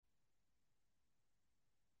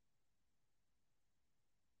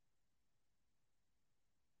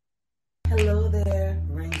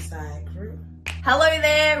Hello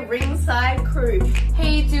there, Ringside Crew.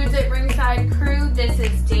 Hey dudes at Ringside Crew, this is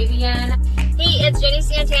Davian. Hey, it's Jenny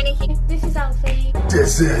Santana. This is Alfie.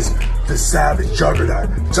 This is the Savage Juggernaut,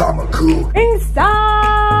 Tamaku. Inside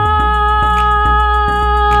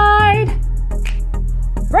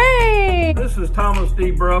Ring! This is Thomas D.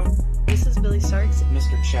 Bruff. This is Billy Starks.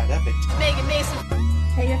 Mr. Chad Epic. Megan Mason.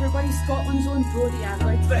 Hey everybody, Scotland's own Brody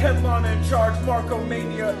Adler. The headline in charge, Marco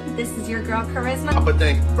Mania. This is your girl Charisma. Papa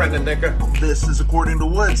Dink, Brendan Dicker. This is According to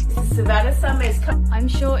Woods. This is Savannah Summers. I'm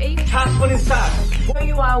Shorty. Catherine Inside.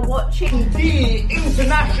 You are watching The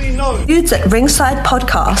internationally known Dudes at Ringside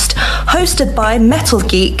podcast, hosted by Metal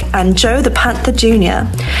Geek and Joe the Panther Jr.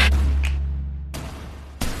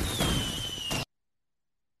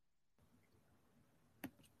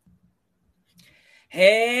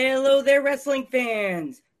 Hello there, wrestling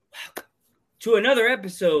fans. Welcome to another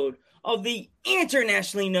episode of the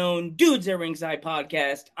internationally known Dudes at Ringside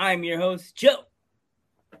podcast. I'm your host, Joe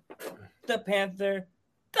the Panther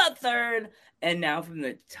the Third, and now from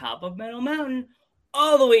the top of Metal Mountain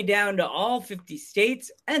all the way down to all 50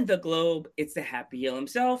 states and the globe, it's the Happy Heel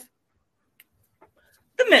himself,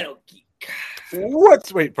 the Metal Geek.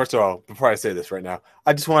 Wait, first of all, before I say this right now,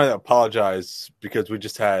 I just want to apologize because we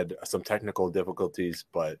just had some technical difficulties,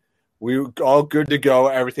 but we're all good to go.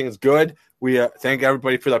 Everything's good. We thank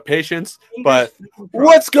everybody for their patience. But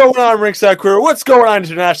what's going on, Ringside Crew? What's going on,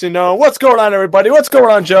 internationally known? What's going on, everybody? What's going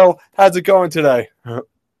on, Joe? How's it going today?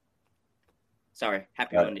 Sorry,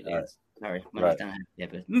 happy Monday, days. Sorry, Right.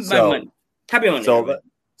 Happy Monday.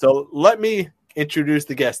 So let me introduce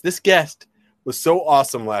the guest. This guest was so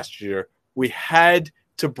awesome last year. We had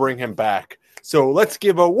to bring him back. So let's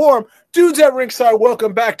give a warm Dudes at Ringside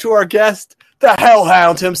welcome back to our guest, the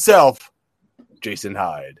Hellhound himself, Jason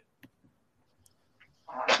Hyde.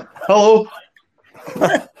 Hello.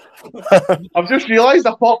 I've just realised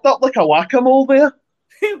I popped up like a whack-a-mole there.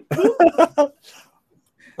 It'd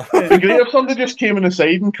be great if somebody just came in the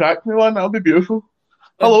side and cracked me one. That would be beautiful.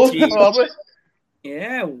 Hello.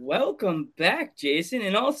 Yeah, welcome back, Jason.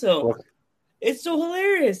 And also, it's so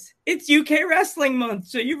hilarious. It's UK Wrestling Month,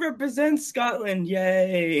 so you represent Scotland.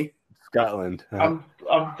 Yay. Scotland. I'm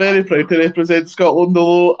very proud to represent Scotland,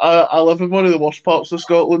 although I live in one of the worst parts of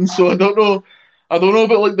Scotland, so I don't know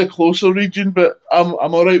about like the closer region, but I'm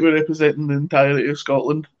all right with representing the entirety of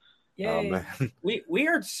Scotland. Yay. Oh, man. We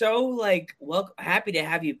are so happy to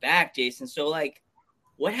have you back, Jason. So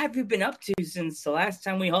what have you been up to since the last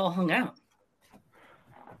time we all hung out?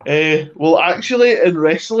 Well, actually, in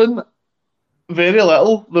wrestling, very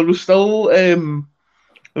little. There was still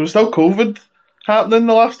COVID happening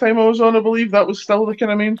the last time I was on. I believe that was still the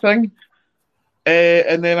kind of main thing.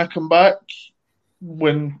 And then I come back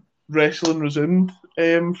when wrestling resumed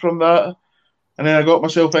from that, and then I got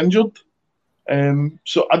myself injured.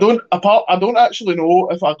 So I don't actually know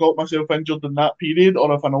if I got myself injured in that period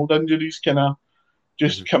or if an old injuries kind of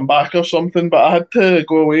just come back or something. But I had to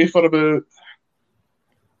go away for about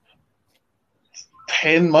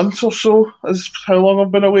 10 months or so is how long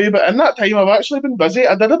I've been away. But in that time, I've actually been busy.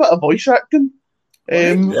 I did a bit of voice acting.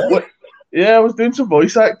 I was doing some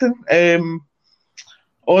voice acting.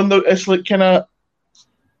 It's like kind of,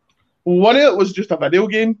 one of it was just a video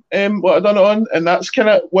game, what I done it on, and that's kind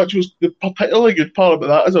of, which was the particularly good part about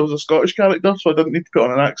that is I was a Scottish character, so I didn't need to put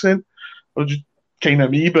on an accent. I was just kind of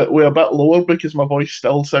me, but with a bit lower because my voice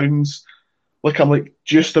still sounds like I'm like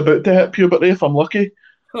just about to hit puberty if I'm lucky.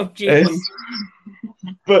 Oh, jeez.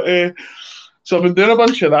 So I've been doing a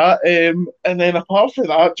bunch of that, and then apart from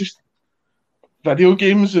that, just video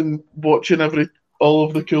games and watching all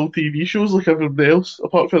of the cool TV shows like everybody else.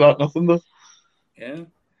 Apart from that, nothing though. Yeah.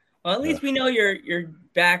 Well, at least we know you're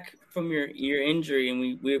back from your injury,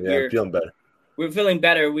 and we're feeling better. We're feeling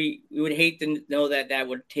better. We would hate to know that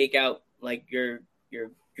would take out like your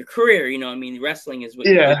career. You know, I mean, wrestling is what.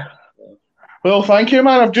 Yeah. So. Well, thank you,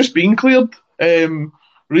 man. I've just been cleared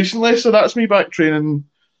recently, so that's me back training.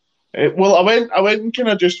 Well, I went and kind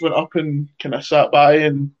of just went up and kind of sat by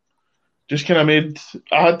and just kind of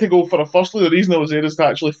I had to go for firstly, the reason I was there is to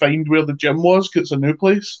actually find where the gym was because it's a new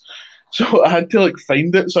place. So I had to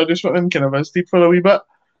find it. So I just went and kind of visited for a wee bit.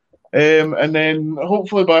 And then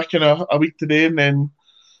hopefully back in a week today, and then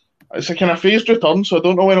it's a kind of phased return. So I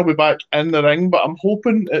don't know when I'll be back in the ring, but I'm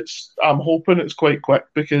hoping it's quite quick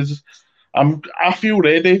because I feel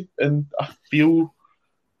ready and I feel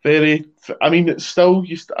very. I mean, it's still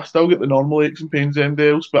I still get the normal aches and pains and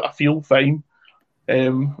else, but I feel fine.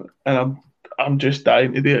 And I'm just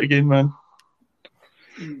dying to do it again, man.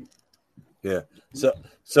 Yeah. So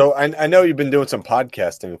So I know you've been doing some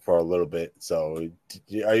podcasting for a little bit. So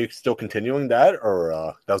are you still continuing that,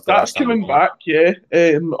 or that's coming back? Yeah.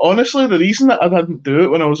 Honestly, the reason that I didn't do it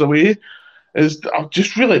when I was away is I'm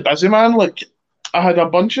just really busy, man. Like I had a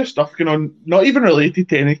bunch of stuff going on, not even related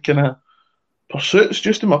to any kind of pursuits,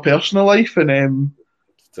 just in my personal life, and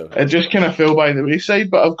it just kind of fell by the wayside.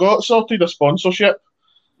 But I've got sorted a sponsorship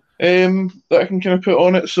that I can kind of put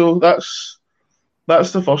on it. So that's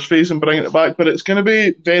the first phase in bringing it back. But it's going to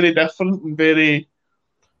be very different and very.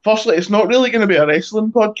 Firstly, it's not really going to be a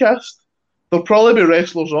wrestling podcast. There'll probably be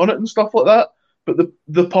wrestlers on it and stuff like that. But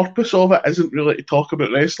the purpose of it isn't really to talk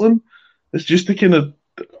about wrestling. It's just to kind of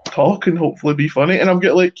talk and hopefully be funny. And I've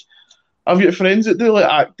got friends that do like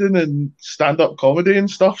acting and stand-up comedy and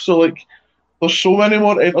stuff. So like, there's so many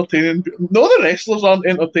more entertaining. No, the wrestlers aren't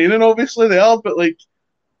entertaining. Obviously, they are, but like,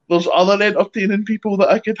 there's other entertaining people that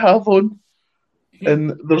I could have on.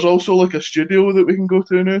 And there's also like a studio that we can go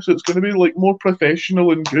to now, so it's going to be like more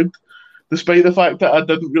professional and good. Despite the fact that I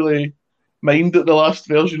didn't really mind that the last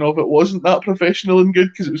version of it wasn't that professional and good,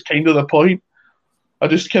 because it was kind of the point. I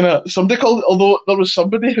just kind of although there was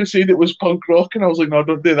somebody who said it was punk rock, and I was like, no,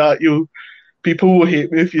 don't do that. People will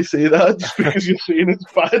hate me if you say that just because you're saying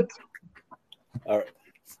it's bad. All right.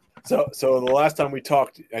 So the last time we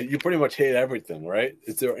talked, you pretty much hate everything, right?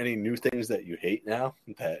 Is there any new things that you hate now?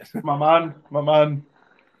 My man.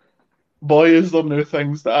 Boy, is there new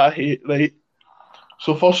things that I hate, right?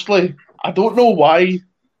 So firstly, I don't know why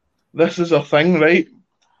this is a thing, right?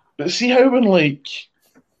 But see how when like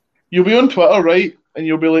you'll be on Twitter, right? And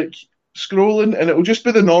you'll be like scrolling and it'll just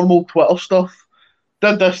be the normal Twitter stuff.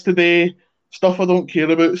 Did this today, stuff I don't care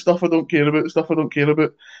about, stuff I don't care about, stuff I don't care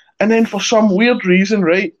about. And then for some weird reason,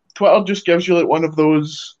 right, Twitter just gives you like one of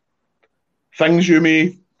those things you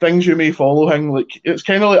may follow him. Like it's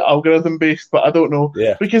kind of like algorithm based, but I don't know.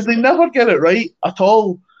 Yeah. Because they never get it right at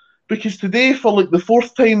all. Because today, for like the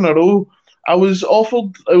fourth time in a row, I was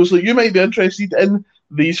like, you might be interested in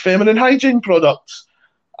these feminine hygiene products.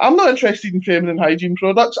 I'm not interested in feminine hygiene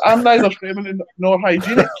products. I'm neither feminine nor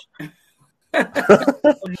hygienic.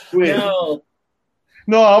 Wait.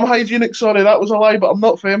 No, I'm hygienic. Sorry, that was a lie. But I'm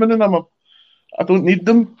not feminine. I don't need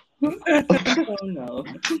them. Oh no.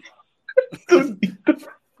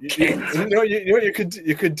 You know what you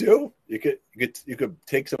could do? You could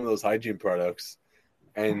take some of those hygiene products,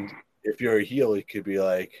 and if you're a heel, you could be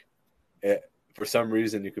like, for some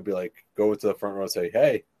reason, you could be like, go into the front row and say,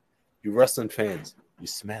 "Hey, you wrestling fans, you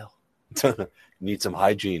smell. Need some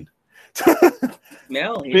hygiene."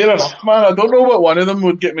 Smell. Fair enough, man. I don't know what one of them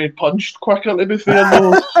would get me punched quicker. To be fair,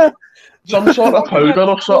 though, some sort of powder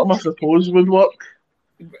or something, I suppose, would work.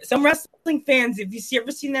 Some wrestling fans, if you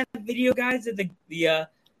ever seen that video, guys, of the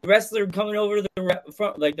wrestler coming over to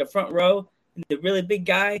the front row, the really big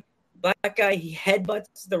guy, black guy, he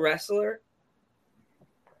headbutts the wrestler.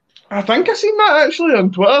 I think I seen that actually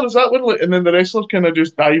on Twitter. Is that when, and then the wrestler kind of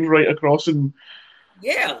just dive right across and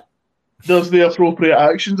does the appropriate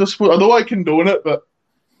actions? I suppose. I know I condone it, but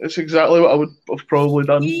it's exactly what I would have probably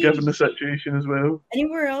done given the situation as well.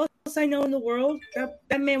 Anywhere else I know in the world,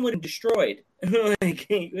 that man would have destroyed. Like,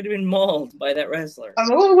 he would have been mauled by that wrestler. I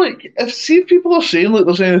know, like, if people are saying like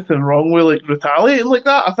there's anything wrong with like retaliating like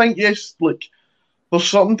that, I think yes, like there's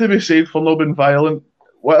something to be said for not being violent,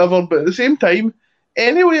 whatever. But at the same time,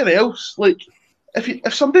 anywhere else, like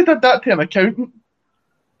if somebody did that to an accountant,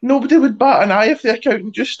 nobody would bat an eye if the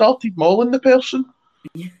accountant just started mauling the person.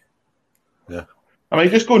 Yeah. I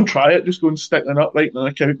might just go and try it, just go and stick the nut right in an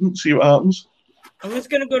accountant, see what happens. I'm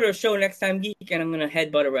just going to go to a show next time, Geek, and I'm going to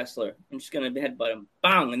headbutt a wrestler. I'm just going to headbutt him.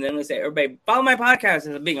 Bang! And then I'm going to say, everybody, follow my podcast as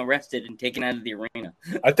I'm being arrested and taken out of the arena.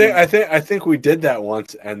 I think we did that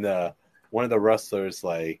once, and one of the wrestlers,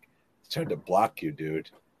 like, tried to block you,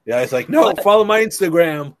 dude. Yeah, it's like, no, follow my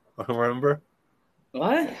Instagram. Remember?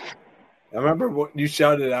 What? I remember what you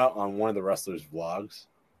shouted out on one of the wrestlers' vlogs,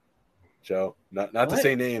 Joe. Not to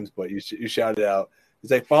say names, but you shouted out.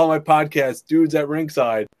 He's like, follow my podcast, Dudes at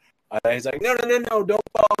Ringside. He's like, no, don't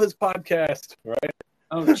follow this podcast, right?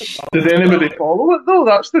 Oh, did anybody follow it, though?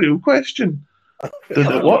 That's the real question. Did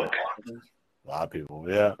it work? A lot of people,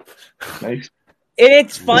 yeah. Nice.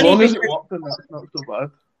 It's funny. As long as it worked, then that's not so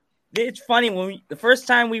bad. It's funny. When the first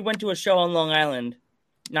time we went to a show on Long Island,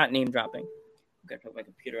 not name dropping. I've got to put my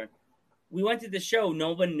computer on. We went to the show.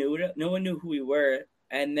 No one knew who we were.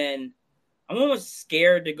 And then I'm almost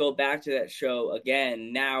scared to go back to that show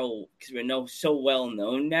again now because we're so well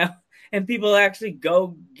known now, and people actually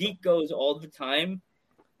go. Geek goes all the time.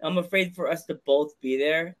 I'm afraid for us to both be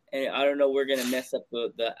there, and I don't know. We're gonna mess up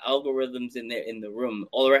the algorithms in the room.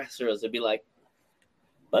 All the wrestlers will be like,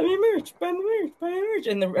 buy me merch, buy me merch, buy me merch.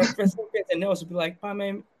 And the wrestling fans and knows would be like, buy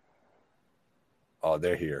me. Oh,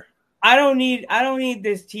 they're here. I don't need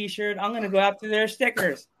this T-shirt. I'm gonna go after their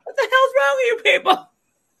stickers. What the hell's wrong with you people?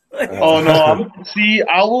 Oh no! See,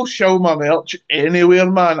 I will show my merch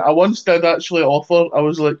anywhere, man. I once did actually offer. I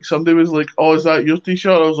was like, somebody was like, "Oh, is that your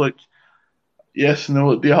T-shirt?" I was like, "Yes."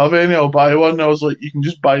 No, do you have any? I'll buy one. I was like, "You can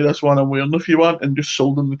just buy this one I'm wearing if you want," and just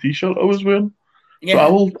sold them the T-shirt I was wearing. Yeah.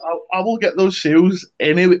 So I will get those sales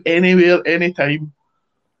anywhere, anytime.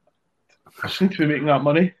 I just need to be making that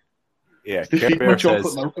money. Yeah, to feed my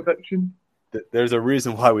chocolate milk addiction. There's a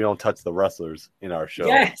reason why we don't touch the wrestlers in our show.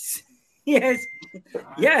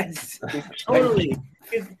 Yes, totally.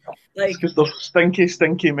 Like, because they're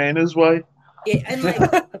stinky men is why. Yeah, and like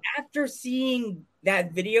after seeing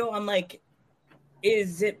that video, I'm like,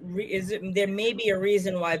 is it? There may be a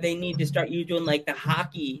reason why they need to start doing like the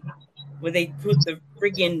hockey, where they put the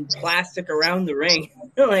friggin' plastic around the ring,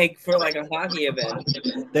 like for like a hockey event.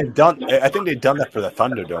 I think they've done that for the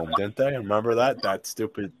Thunderdome, didn't they? Remember that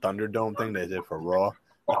stupid Thunderdome thing they did for Raw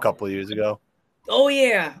a couple of years ago? Oh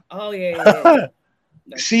yeah.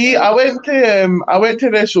 See, I went to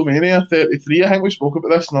WrestleMania 33. I think we spoke about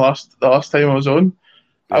this in the last time I was on.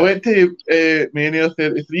 Yeah. I went to Mania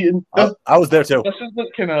 33, and I was there too. This is like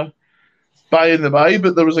kind of by the by,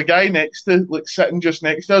 but there was a guy sitting just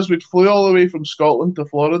next to us. We'd flew all the way from Scotland to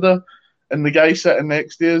Florida, and the guy sitting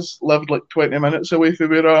next to us lived like 20 minutes away from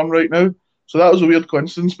where I am right now. So that was a weird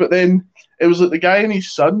coincidence. But then it was like the guy and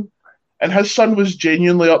his son. And his son was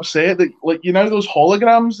genuinely upset that, like, you know, those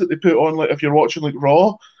holograms that they put on, like, if you're watching, like,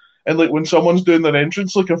 Raw, and, like, when someone's doing their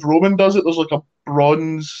entrance, like, if Roman does it, there's, like, a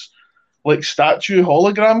bronze, like, statue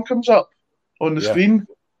hologram comes up on the screen.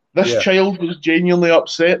 This child was genuinely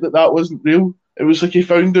upset that wasn't real. It was like he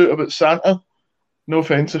found out about Santa. No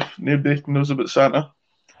offense if nobody knows about Santa.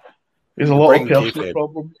 There's a lot of personal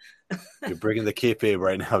problems. You're bringing the kayfabe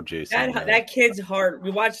right now, Jason. That kid's heart.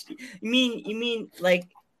 We watched. You mean, like,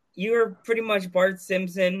 you were pretty much Bart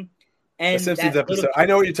Simpson, and the Simpsons episode. I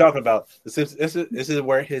know what you're talking about. This is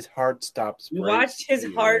where his heart stops. We watched his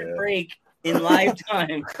heart break in live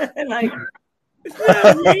time, and like,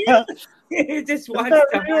 just watched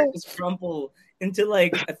the heart just crumple into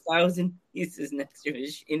like 1,000 pieces next to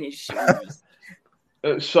in his shoes.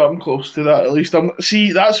 It's something close to that, at least.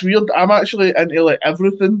 See, that's weird. I'm actually into like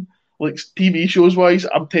everything, like TV shows wise.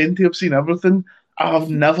 I tend to have seen everything. I have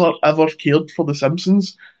never ever cared for The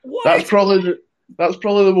Simpsons. What? That's probably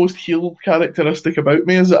the most heel characteristic about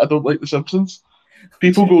me, is that I don't like The Simpsons.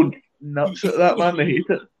 People go nuts at that, man. They hate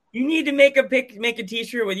it. You need to make a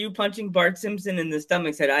T-shirt with you punching Bart Simpson in the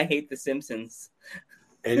stomach. Said, "I hate The Simpsons."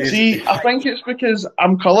 See, I think it's because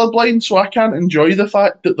I'm colorblind, so I can't enjoy the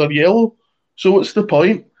fact that they're yellow. So what's the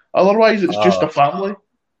point? Otherwise, it's just a family.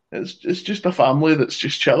 It's just a family that's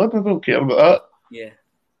just chilling. I don't care about that. Yeah.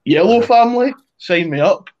 Yellow family, sign me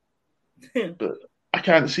up. But I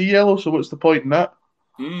can't see yellow, so what's the point in that?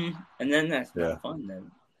 And then that's not fun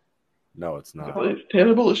then. No, it's not. It's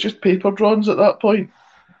terrible. It's just paper drawings at that point.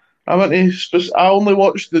 I only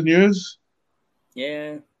watch the news.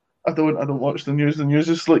 Yeah. I don't watch the news. The news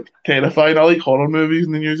is like terrifying. I like horror movies,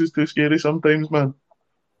 and the news is too scary sometimes, man.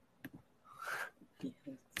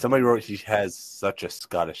 Somebody wrote he has such a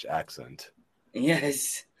Scottish accent.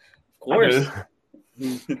 Yes, of course.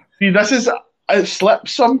 See, it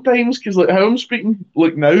slips sometimes because like how I'm speaking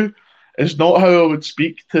like now is not how I would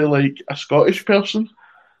speak to like a Scottish person.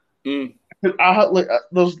 I had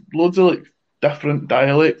there's loads of like different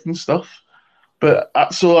dialects and stuff, but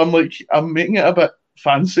so I'm making it a bit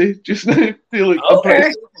fancy just now. To, like,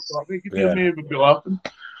 okay. You can hear me would be laughing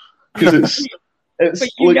because it's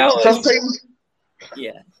like sometimes.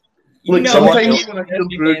 Yeah. Sometimes when I hear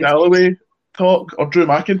Drew Galloway talk, or Drew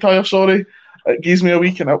McIntyre, sorry, it gives me a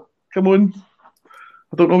week and out. Come on.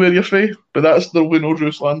 I don't know where you're from, but there'll be no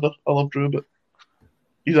Drew slander. I love Drew, but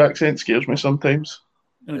his accent scares me sometimes.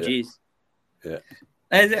 Oh, jeez. Yeah.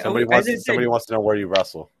 Somebody wants to know where you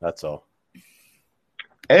wrestle. That's all.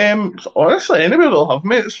 Honestly, anywhere they'll have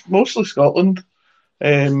me. It's mostly Scotland,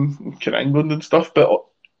 kind of England and stuff. But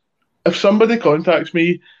if somebody contacts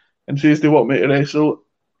me and says they want me to wrestle,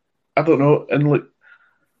 I don't know, in like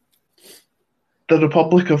the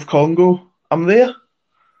Republic of Congo, I'm there.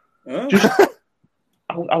 Just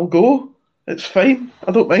I'll go. It's fine.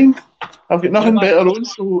 I don't mind. I've got nothing better on,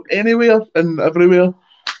 so anywhere and everywhere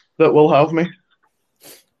that will have me.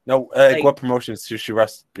 No, what promotions should you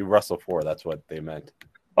wrestle for? That's what they meant.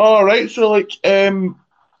 All right, so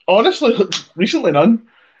honestly, recently none.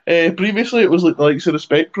 Previously, it was like the likes of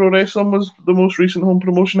Respect Pro Wrestling was the most recent home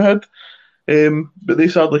promotion I had, but they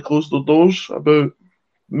sadly closed their doors about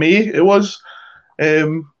May. It was.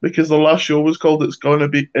 because the last show was called It's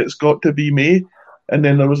Got to Be May, and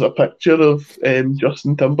then there was a picture of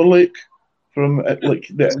Justin Timberlake from like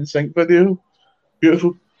the NSYNC video.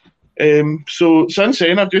 Beautiful. So since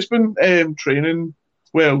then, I've just been training.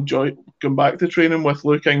 Well, going back to training with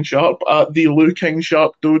Lou King Sharp at the Lou King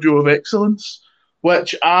Sharp Dojo of Excellence,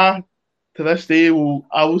 which to this day,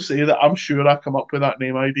 I will say that I'm sure I come up with that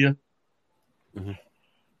name idea. Mm-hmm.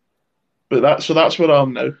 But that's where I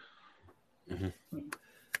am now. Mm-hmm.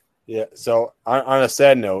 Yeah. So on a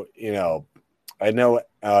sad note, I know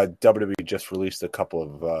WWE just released a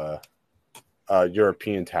couple of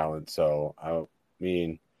European talent. So I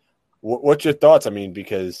mean, what's your thoughts? I mean,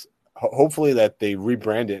 because hopefully that they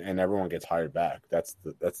rebrand it and everyone gets hired back. That's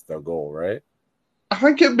the goal, right? I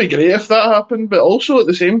think it'd be great if that happened, but also at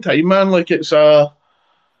the same time, man, like it's like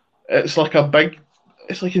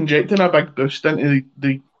injecting a big boost into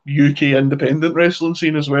the UK independent wrestling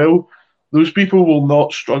scene as well. Those people will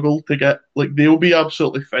not struggle to get, like, they'll be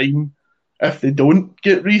absolutely fine if they don't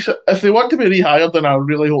get if they want to be rehired, then I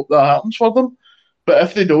really hope that happens for them. But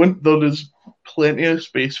if they don't, there is plenty of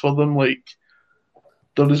space for them. Like,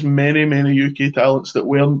 there is many UK talents that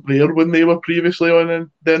weren't there when they were previously on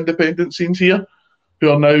the independent scenes here,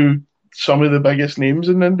 who are now some of the biggest names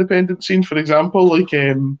in the independent scene. For example, like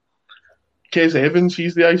Kez Evans,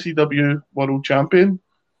 he's the ICW World Champion.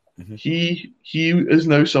 Mm-hmm. He is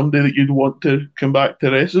now somebody that you'd want to come back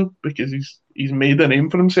to wrestle because he's made a name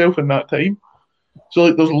for himself in that time. So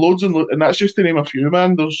like, there's loads and that's just to name a few,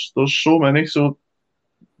 man. There's so many. So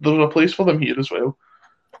there's a place for them here as well.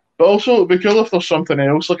 But also, it'd be cool if there's something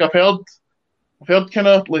else. Like I've heard kind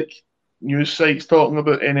of like news sites talking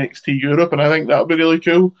about NXT Europe, and I think that would be really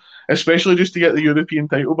cool, especially just to get the European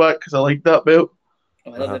title back because I like that belt.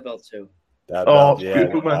 Oh, I love that belt too. That belt, it's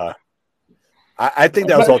beautiful, man. I think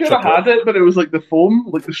that was all. I had it, but it was like the foam,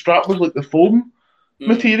 like the strap was like the foam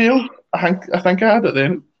material. I think I had it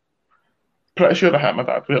then. Pretty sure I had my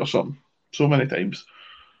dad with it or something. So many times.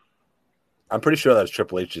 I'm pretty sure that's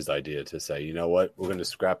Triple H's idea to say, you know what, we're going to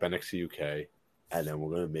scrap NXT UK, and then we're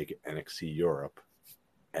going to make it NXT Europe,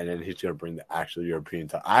 and then he's going to bring the actual European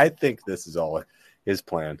title. I think this is all his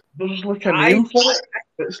plan. There's like a name for it.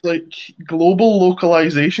 It's like global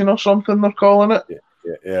localization or something they're calling it.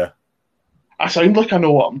 Yeah. I sound like I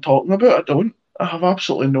know what I'm talking about. I don't. I have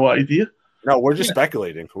absolutely no idea. No, we're just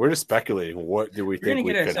speculating. We're just speculating. What do we think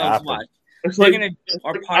could happen? It's like,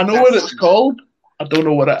 I know what it's called. I don't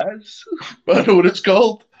know what it is, but I know what it's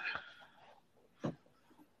called.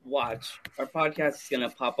 Watch. Our podcast is going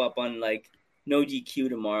to pop up on, like, No DQ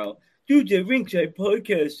tomorrow. Dude, the Ringside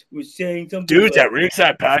Podcast was saying something. Dude, that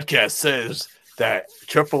Ringside Podcast says that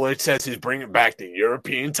Triple H says he's bringing back the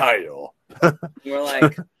European title. We're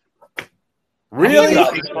like... Really?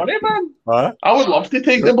 That'd be funny, man. Huh? I would love to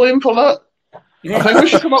take the blame for that. I think we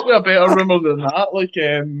should come up with a better rumor than that. Like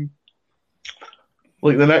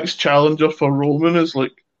the next challenger for Roman is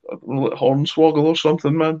like Hornswoggle or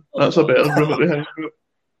something, man. That's a better rumor to hang out.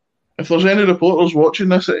 If there's any reporters watching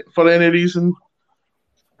this for any reason,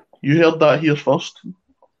 you heard that here first.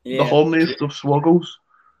 Yeah. The horniest of Swoggles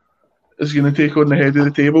is going to take on the head of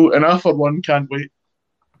the table, and I, for one, can't wait.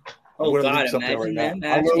 Oh, God, imagine that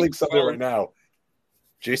match. I'm going to link something right now.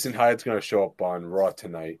 Jason Hyde's going to show up on Raw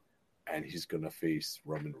tonight, and he's going to face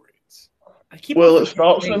Roman Reigns. It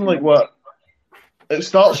starts in like what? It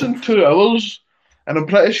starts in 2 hours, and I'm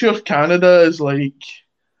pretty sure Canada is like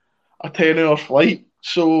a 10-hour flight,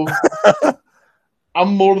 so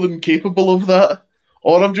I'm more than capable of that.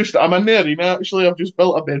 Or I'm in the arena, actually. I've just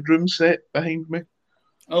built a bedroom set behind me.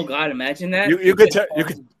 Oh, God, imagine that. You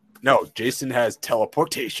could. No, Jason has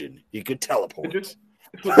teleportation. He could teleport.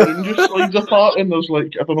 The room just slides apart, and there's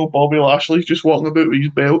like, I don't know, Bobby Lashley's just walking about with his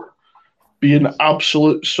belt, being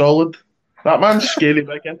absolute solid. That man's scary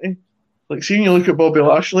big, isn't he? Like, seeing you look at Bobby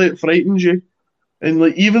Lashley, it frightens you. And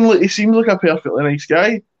like, even like, he seems like a perfectly nice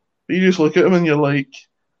guy, but you just look at him and you're like,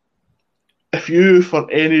 if you,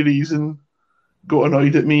 for any reason, got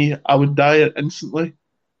annoyed at me, I would die instantly.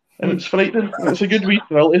 And it's frightening. And it's a good wee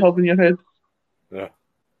thrill to have in your head. Yeah.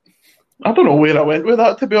 I don't know where I went with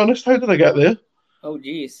that, to be honest. How did I get there? Oh,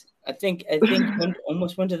 geez. I think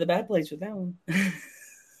almost went to the bad place with that one.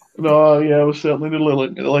 No, yeah, I was certainly nearly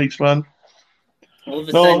looking at the lights, man.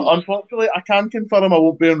 Unfortunately, I can confirm I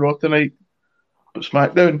won't be on Raw tonight. But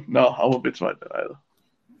SmackDown? No, I won't be at SmackDown either.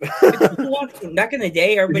 Back in the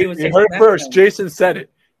day, everybody was saying heard it first. Jason said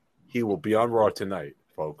it. He will be on Raw tonight,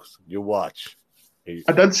 folks. You watch.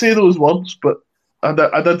 I did say those words, but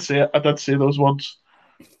I did say it. I did say those words.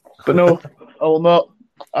 But no, I will not.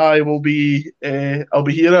 I will be. I'll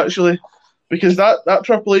be here actually, because that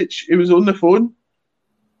Triple H, he was on the phone,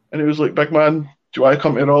 and he was like, "Big man, you want to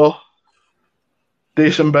come to Raw? Do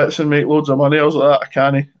some bits and make loads of money. I was like, I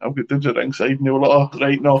can't. I've got dudes at ringside. And they were like, oh,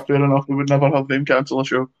 right, no, fair enough. We would never have them cancel a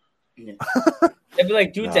show. Yeah. They'd be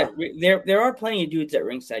like dudes there are plenty of dudes at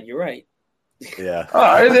ringside. You're right. Yeah.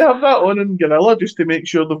 They have that on in Gorilla just to make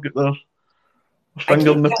sure they've got their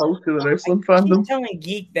finger in the pulse to the wrestling fandom. I'm telling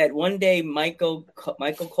Geek that one day Michael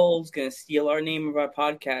Cole's going to steal our name of our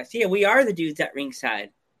podcast. Yeah, we are the dudes at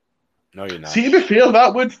ringside. No, you're not. See, to be fair,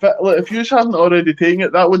 that would fit. Like, if you hadn't already taken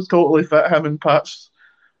it, that would totally fit him and Pat's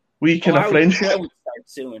wee kind of friendship. I would start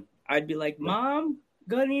soon. I'd be like, Mom,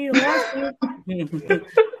 gonna need a lawsuit.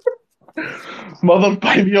 Mother,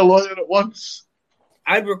 buy me a lawyer at once.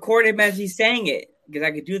 I'd record him as he's saying it because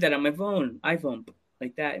I could do that on my iPhone,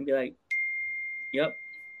 like that, and be like, "Yep."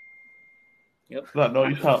 That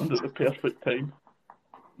noise happened at the perfect time.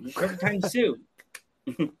 Perfect time to sue.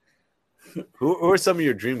 Who are some of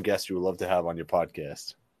your dream guests you would love to have on your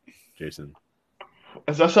podcast, Jason?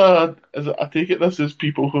 I take it this is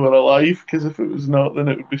people who are alive, because if it was not, then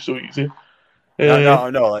it would be so easy.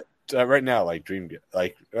 No. Like right now, like dream guest.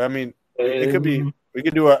 Like I mean, it could be. We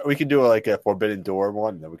could do a Forbidden Door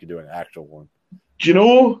one, then we could do an actual one. Do you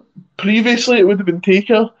know? Previously, it would have been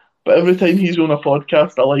Taker, but every time he's on a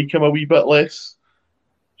podcast, I like him a wee bit less.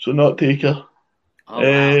 So not Taker. Oh,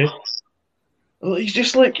 wow. He's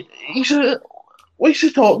just like what's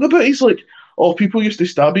he talking about? He's like, oh, people used to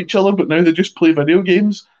stab each other, but now they just play video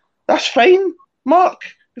games. That's fine, Mark.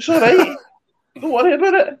 It's all right. Don't worry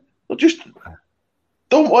about it.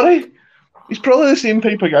 Don't worry. He's probably the same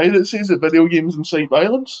type of guy that says that video games incite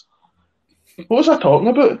violence. What was I talking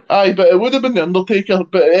about? Aye, but it would have been The Undertaker.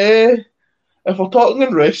 But if we're talking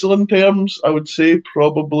in wrestling terms, I would say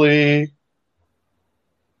probably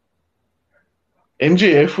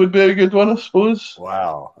MJF would be a good one, I suppose.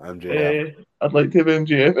 Wow, MJF. I'd like to have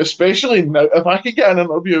MJF, especially now. If I could get an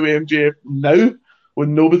interview with MJF now,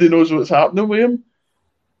 when nobody knows what's happening with him,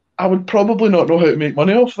 I would probably not know how to make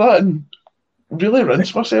money off that and really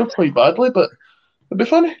rinse myself quite badly, but it'd be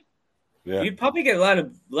funny. Yeah. You'd probably get a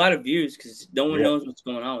lot of views because no one knows what's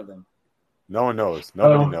going on with them. No one knows.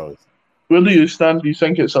 Nobody knows. Where do you stand? Do you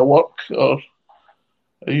think it's a work or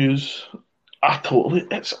it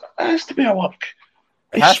has to be a work.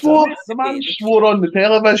 The man swore on the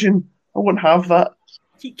television. I wouldn't have that.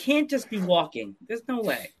 He can't just be walking. There's no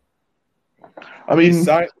way. I mean,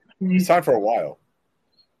 he's signed for a while.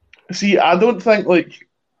 See, I don't think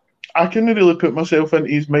I couldn't really put myself into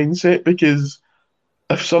his mindset, because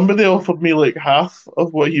if somebody offered me half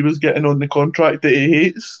of what he was getting on the contract that he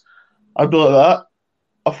hates, I'd be like that.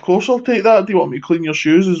 Of course I'll take that. Do you want me to clean your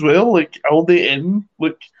shoes as well? I'll do it in.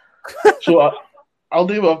 So I'll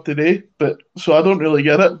do it up today. But so I don't really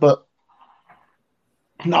get it. But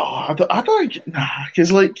no, I don't. Nah,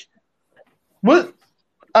 because what?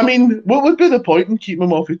 I mean, what would be the point in keeping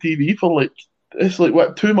him off of TV for it's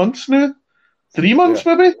 2 months now, 3 months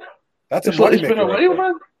maybe. That's it's a moneymaker. It's been a while,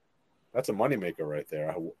 man. That's a moneymaker right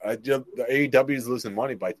there. The AEW is losing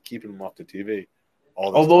money by keeping him off the TV.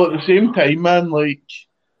 Although at the same time, man,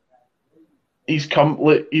 he's come.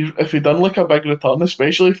 If he done a big return,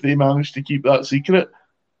 especially if they managed to keep that secret,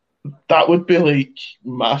 that would be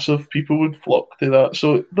massive. People would flock to that.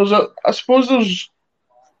 So I suppose there's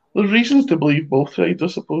reasons to believe both sides. I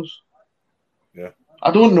suppose. Yeah.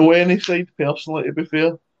 I don't know any side personally. To be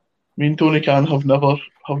fair, me and Tony Khan have never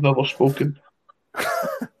spoken.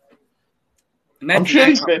 I'm sure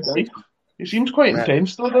he's dead nice. He seems quite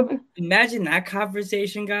intense, though, doesn't he? Imagine that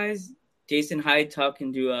conversation, guys. Jason Hyde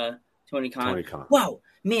talking to Tony Khan. Wow,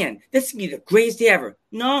 man, this is be the greatest day ever.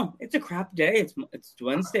 No, it's a crap day. It's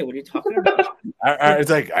Wednesday. What are you talking about? It's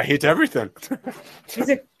I hate everything. He's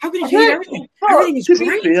like, how can you hate everything? Everything is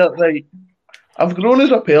great. Fair, I've grown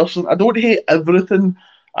as a person. I don't hate everything.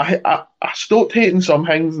 I stopped hating some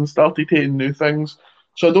things and started hating new things.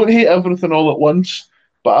 So I don't hate everything all at once,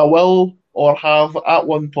 but I will or have at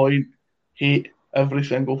one point hate every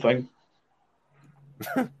single thing.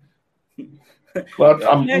 But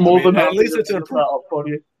I'm more than happy to put that up for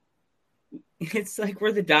you. It's like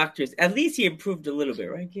we're the doctors. At least he improved a little bit,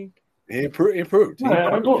 right, Geek? He improved.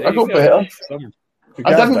 I got better.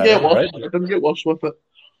 I didn't get worse. Right? I didn't get worse with it.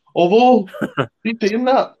 Although, he's saying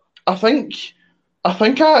that, I think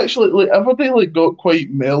I actually everybody got quite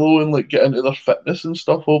mellow and get into their fitness and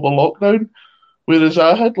stuff over lockdown, whereas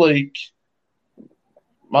I had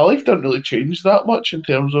my life didn't really change that much in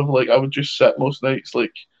terms of I would just sit most nights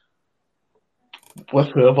with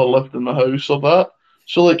whoever lived in the house or that.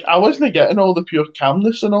 So I wasn't getting all the pure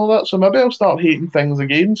calmness and all that. So maybe I'll start hating things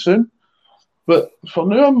again soon. But for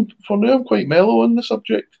now I'm quite mellow on the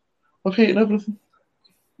subject of hating everything.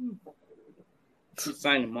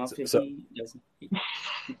 Sign him off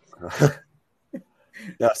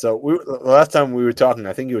Yeah, so the last time we were talking,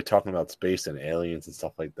 I think you were talking about space and aliens and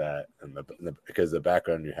stuff like that, and because of the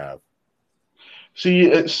background you have. See,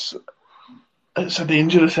 it's a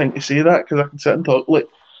dangerous thing to say that, because I can sit and talk. Like,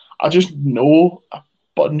 I just know a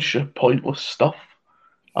bunch of pointless stuff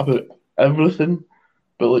about everything,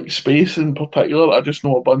 but like space in particular, I just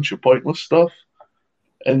know a bunch of pointless stuff.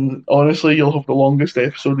 And honestly, you'll have the longest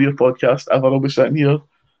episode of your podcast ever. I'll be sitting here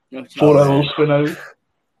 4 hours from now,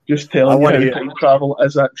 just telling you how time travel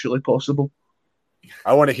is actually possible.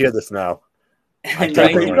 I want to hear this now. Time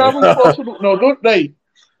travel is possible? No, don't. Right.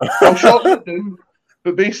 I'll shorten it down.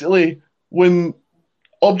 But basically, when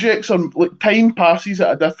objects are like, time passes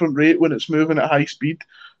at a different rate when it's moving at high speed.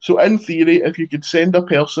 So in theory, if you could send a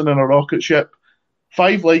person in a rocket ship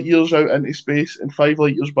 5 light years out into space and 5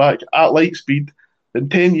 light years back at light speed, then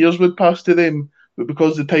 10 years would pass to them. But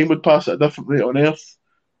because the time would pass at a different rate on Earth,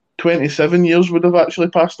 27 years would have actually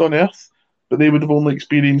passed on Earth, but they would have only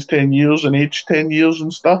experienced 10 years and aged 10 years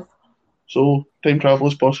and stuff. So time travel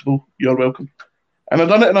is possible. You're welcome. And I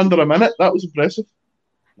done it in under a minute. That was impressive.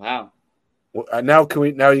 Wow. Well, now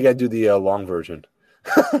you got to do the long version.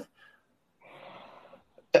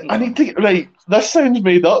 I need to right. This sounds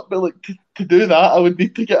made up, but like to do that, I would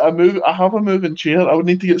need to get a move. I have a moving chair. I would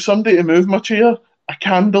need to get somebody to move my chair, a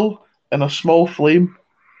candle, and a small flame.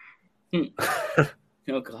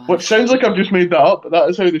 Oh God. Which sounds like I've just made that up, but that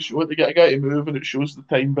is how they show it. They get a guy to move, and it shows the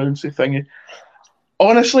time bouncy thingy.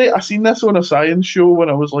 Honestly, I seen this on a science show when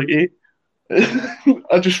I was like 8.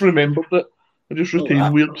 I just remembered it. I just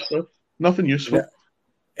retain weird stuff. Nothing useful.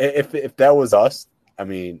 Yeah. If that was us, I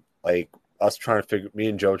mean, like us me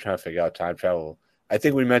and Joe trying to figure out time travel. I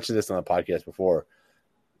think we mentioned this on the podcast before.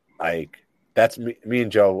 Like that's me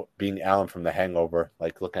and Joe being Alan from The Hangover,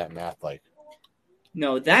 like looking at math. Like,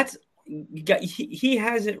 no, that's he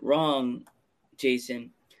has it wrong,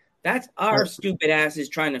 Jason. That's our stupid asses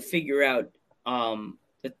trying to figure out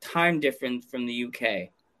the time difference from the UK.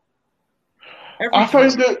 I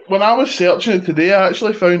found out when I was searching it today, I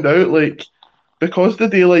actually found out, like, because the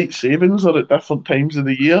daylight savings are at different times of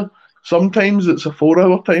the year, sometimes it's a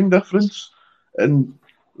 4-hour time difference. And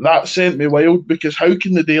that sent me wild, because how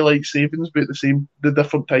can the daylight savings be at the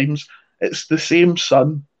different times? It's the same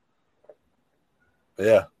sun.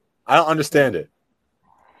 Yeah. I don't understand it.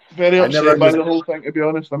 Very upset by the whole thing, to be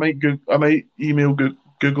honest. I might email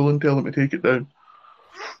Google and tell them to take it down.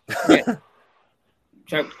 Yeah.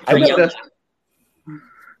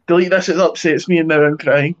 Delete this, it upsets me, and now I'm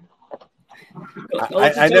crying.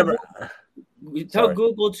 Tell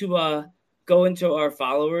Google to go into our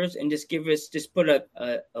followers and just put a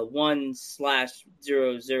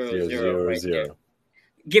 1/000 right there.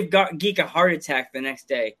 Give Geek a heart attack the next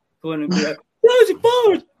day. Go in and be like,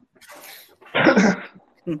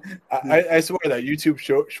 I swear that YouTube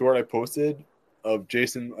short I posted of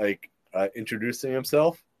Jason introducing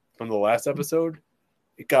himself from the last episode,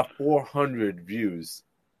 it got 400 views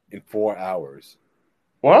in 4 hours.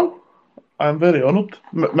 Wow, I'm very honoured.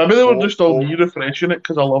 Maybe they were just all me refreshing it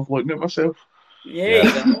because I love looking at myself. Yeah.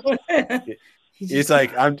 It's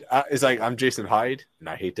like I'm Jason Hyde and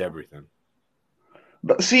I hate everything.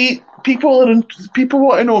 But see, people want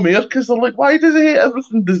to know more because they're like, why does he hate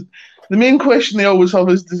everything? The main question they always have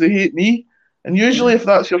is, does he hate me? And usually, if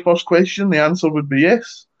that's your first question, the answer would be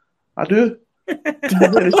yes, I do. Is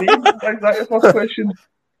that your first question?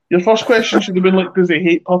 Your first question should have been like, does he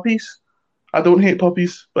hate puppies? I don't hate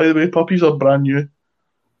puppies, by the way. Puppies are brand new.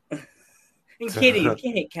 And Kitty, you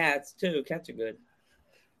can't hate cats too. Cats are good.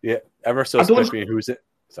 Yeah, ever so especially who's it?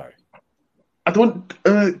 Sorry. I don't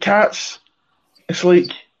cats. It's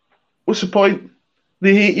like, what's the point?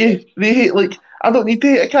 They hate you. They hate, like, I don't need to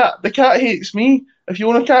hate a cat. The cat hates me. If you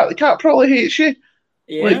want a cat, the cat probably hates you.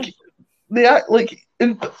 Yeah. Like, they act like,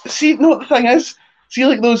 and see, no, the thing is,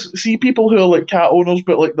 see people who are like cat owners,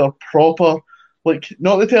 but like they're proper, like,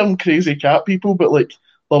 not the term crazy cat people, but like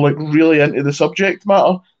they're like really into the subject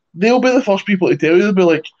matter. They'll be the first people to tell you. They'll be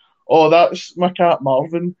like, oh, that's my cat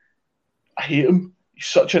Marvin. I hate him. He's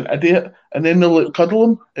such an idiot. And then they'll like cuddle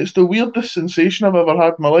him. It's the weirdest sensation I've ever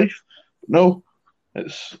had in my life. No,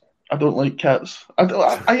 I don't like cats.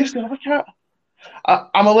 I used to have a cat.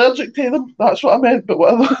 I'm allergic to them. That's what I meant, but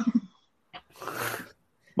whatever.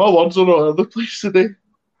 My words are all over the place today.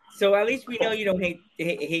 So at least we know you don't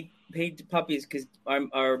hate puppies, because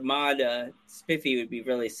our mod Spiffy would be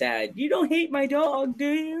really sad. You don't hate my dog, do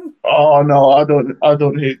you? Oh no, I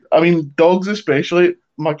don't hate. I mean, dogs especially.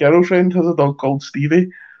 My girlfriend has a dog called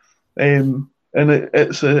Stevie, and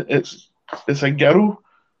it's a girl.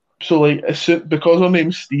 So like, because her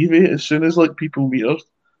name's Stevie, as soon as like people meet her,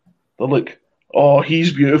 they're like, Oh,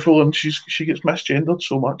 he's beautiful, and she gets misgendered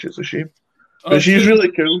so much. It's a shame. Oh, But she's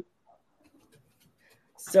really cool.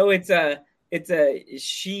 So it's a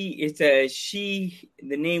she.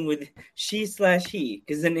 The name with she/he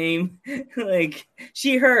because the name like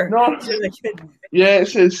she her. No. Yeah,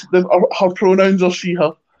 it's her pronouns are she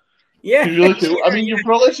her. Yeah, she's really cool. I mean, you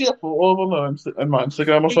probably see a photo of her on my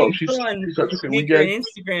Instagram or something. She's such a cool Your guy.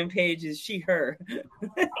 Instagram page is she her.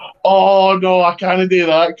 Oh no, I can't do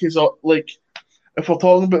that because like if we're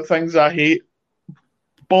talking about things I hate,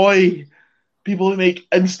 boy, people who make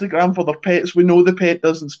Instagram for their pets, we know the pet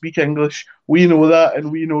doesn't speak English. We know that,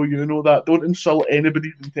 and we know you know that. Don't insult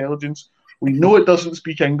anybody's intelligence. We know it doesn't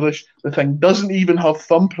speak English. The thing doesn't even have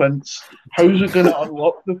thumbprints. How's it going to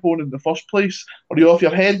unlock the phone in the first place? Are you off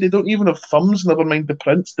your head? They don't even have thumbs, never mind the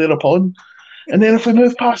prints thereupon. And then if we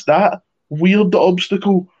move past that, weird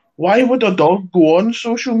obstacle. Why would a dog go on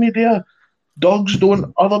social media?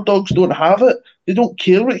 Other dogs don't have it. They don't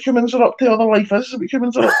care what humans are up to. Other life is what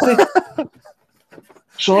humans are up to.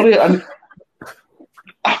 Sorry, and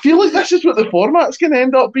I feel like this is what the format's going to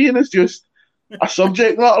end up being. Is just a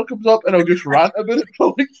subject matter comes up and I'll just rant about it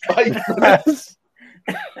for like 5 minutes.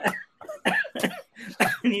 I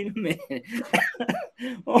need a minute.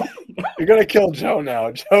 You're gonna kill Joe now.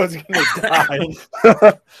 Joe's gonna die.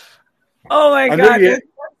 Oh my god, that's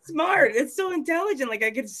so smart. It's so intelligent. Like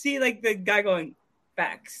I could see like the guy going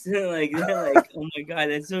facts. like oh my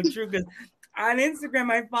god, that's so true. Because on Instagram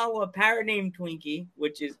I follow a parrot named Twinkie,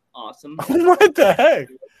 which is awesome. What the heck?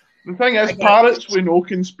 The thing is, parrots we know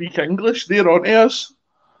can speak English. They're onto us.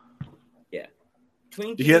 Yeah,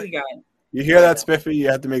 Twinkie guy. You hear that, Spiffy? You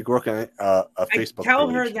have to make work on a Facebook. I tell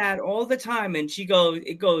page. her that all the time, and she goes,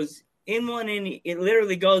 "It goes in one ear. It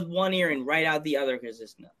literally goes one ear and right out the other because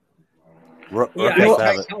it's not."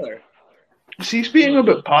 I tell her. See, speaking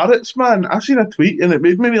about parrots, man, I seen a tweet and it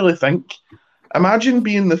made me really think. Imagine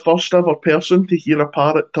being the first ever person to hear a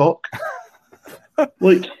parrot talk.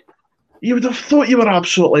 Like, you would have thought you were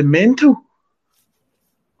absolutely mental.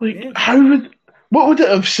 Like, what would it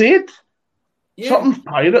have said? Yeah. Something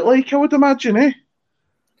pirate-like, I would imagine, eh?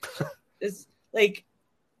 It's like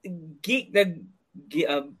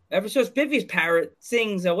ever so Spiffy's parrot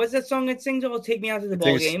sings. What's that song it sings? "Oh, take me out to the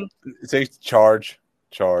ball game." It sings charge.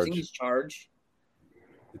 It sings charge.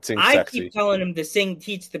 It sings I sexy. keep telling him to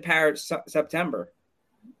teach the parrot September.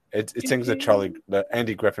 It sings the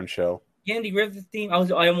Andy Griffin show. Andy Griffin theme.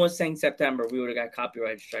 I almost sang September. We would have got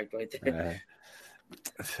copyright strike right there.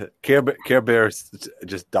 Care Bear's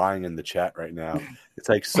just dying in the chat right now. It's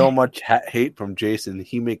like so much hate from Jason.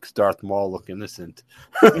 He makes Darth Maul look innocent.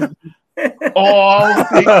 I'll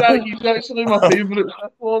take that. He's actually my favourite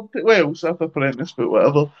Sith Lord. Well, Sith Apprentice, but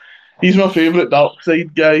whatever. He's my favourite dark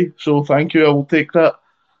side guy, so thank you. I will take that.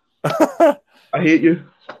 I hate you.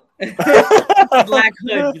 Black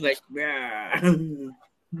Hood, be like, yeah.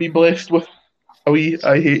 Be blessed with a wee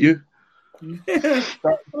I hate you.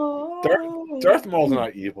 Darth Maul's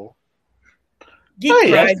not evil. Geek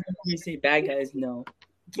cries when you say bad guys. No,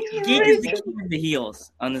 Geek is the king of the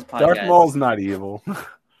heels on this podcast. Darth Maul's not evil.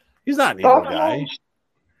 He's not an evil guy.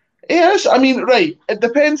 Yes, I mean, right. It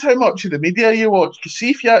depends how much of the media you watch. Because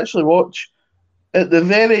see, if you actually watch at the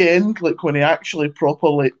very end, like when he actually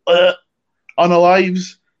properly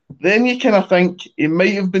unalives, then you kind of think he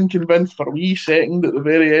might have been convinced for a wee second at the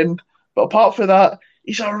very end. But apart from that,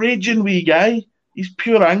 he's a raging wee guy. He's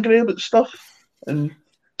pure angry about stuff. And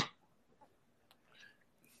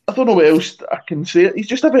I don't know what else I can say. He's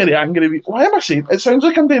just a very angry wee... Why am I saying... It sounds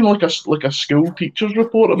like I'm doing like a school teacher's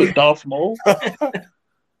report about Darth Maul.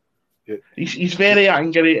 He's very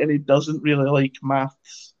angry and he doesn't really like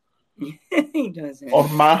maths. He doesn't. Or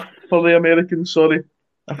math for the Americans, sorry.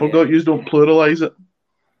 I forgot you don't pluralize it.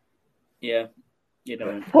 Yeah, you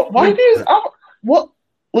don't. Why do you...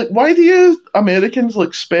 why do you Americans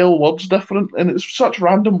spell words different and it's such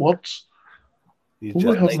random words? The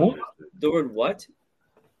word what?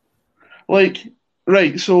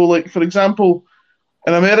 Right, so for example,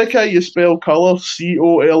 in America you spell colour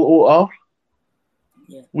COLOR.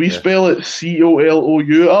 Yeah. We spell it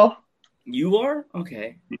COLOUR. You are?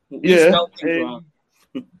 Okay. Yeah.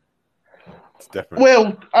 It's different.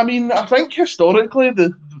 Well, I mean, I think historically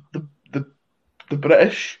the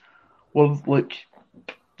British were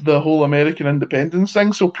the whole American independence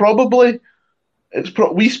thing, so probably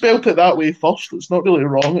we spelt it that way first. It's not really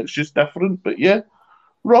wrong, it's just different, but yeah,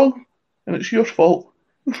 wrong, and it's your fault.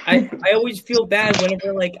 I always feel bad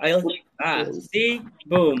whenever see,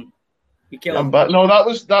 boom. I'm back. No,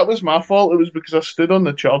 that was my fault. It was because I stood on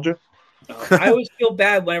the charger. I always feel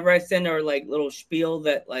bad whenever I send her little spiel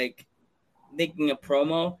that making a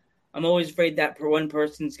promo, I'm always afraid that one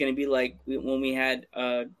person's going to be like when we had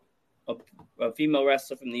a female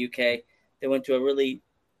wrestler from the UK. They went to a really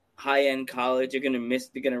high-end college. They're going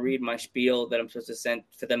to read my spiel that I'm supposed to send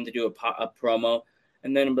for them to do a promo.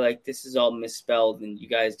 And then I'll be like, this is all misspelled and you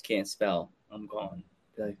guys can't spell. I'm gone.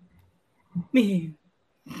 Be like, me.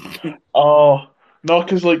 Oh, no,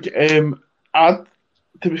 because, like, to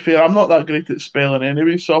be fair, I'm not that great at spelling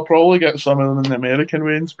anyway, so I'll probably get some of them in the American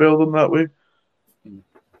way and spell them that way.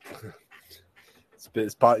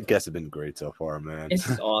 This podcast has been great so far, man. This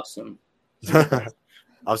is awesome.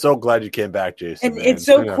 I'm so glad you came back, Jason. And man. it's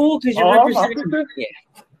so cool because you're representing. Yeah,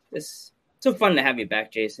 it's so fun to have you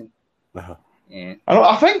back, Jason. Uh-huh. Yeah.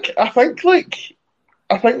 I think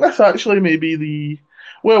this actually may be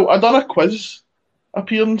I done a quiz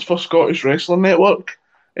appearance for Scottish Wrestling Network,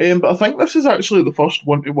 but I think this is actually the first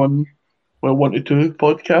 1-to-2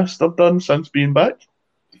 podcast I've done since being back.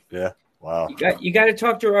 Yeah, wow. You got to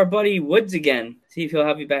talk to our buddy Woods again. See if he'll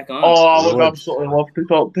have you back on. Oh, I would absolutely love to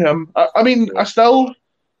talk to him. I mean, I still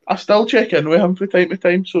check in with him from time to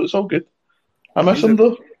time, so it's all good. I miss him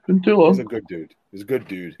though. Been too long. He's a good dude. He's good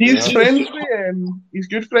friends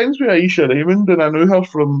with Aisha Raymond, and I knew her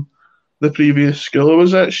from the previous school I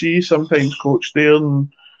was at. She sometimes coached there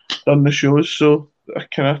and done the shows, so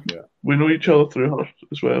we know each other through her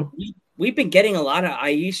as well. We've been getting a lot of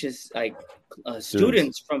Aisha's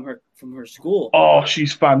students from her school. Oh,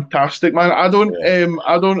 she's fantastic, man. I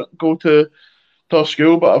don't go to her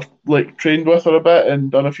school, but I've trained with her a bit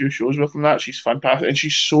and done a few shows with her and that. She's fantastic, and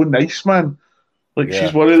she's so nice, man.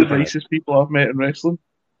 She's one of the nicest people I've met in wrestling.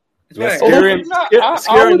 Scary in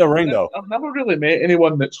the ring, though. I've never really met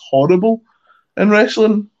anyone that's horrible in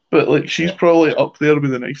wrestling, but she's probably up there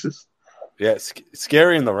with the nicest. Yeah,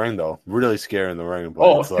 scary in the ring, though. Really scary in the ring.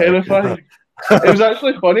 But terrifying. It was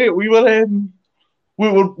actually funny. We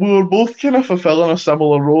were both kind of fulfilling a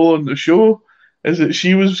similar role in the show. Is that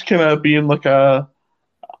she was kind of being like a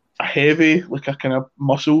heavy, like a kind of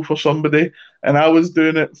muscle for somebody, and I was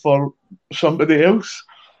doing it for somebody else.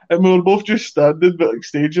 And we were both just standing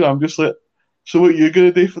backstage, and I'm just like, so what are you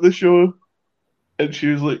going to do for the show? And she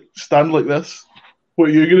was like, stand like this. What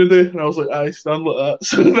are you going to do? And I was like, I stand like that.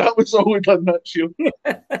 So that was all we done that show.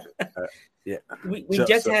 Yeah. We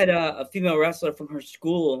just had a female wrestler from her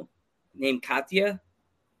school named Katya.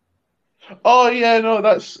 Oh, yeah, no,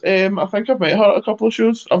 that's, I think I've met her at a couple of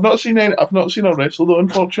shows. I've not seen her wrestle, though,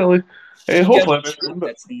 unfortunately. Hopefully.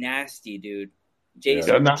 That's nasty, dude.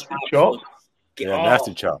 Jason. Yeah, nasty chop.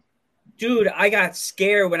 Nasty chop. Dude, I got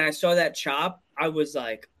scared when I saw that chop. I was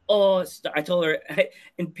like, oh, I told her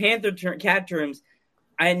in Panther cat terms,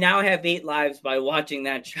 I now have 8 lives by watching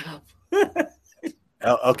that chop.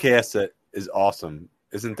 LKS is awesome.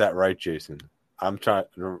 Isn't that right, Jason? I'm trying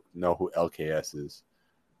to know who LKS is.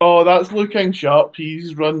 Oh, that's Luke King Sharp.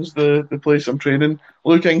 He runs the place I'm training.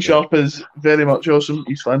 Luke King Sharp is very much awesome.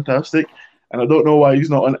 He's fantastic. And I don't know why he's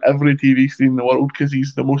not on every TV screen in the world, because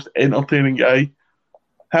he's the most entertaining guy.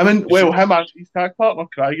 Him and his tag partner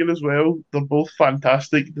Krieger as well. They're both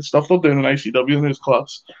fantastic. The stuff they're doing in ICW in his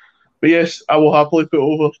class. But yes, I will happily put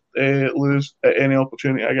over Luz at any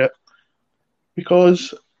opportunity I get,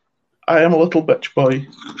 because I am a little bitch boy.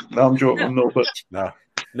 No, I'm joking, no, but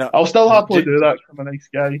no, I'll still happily do that. I'm a nice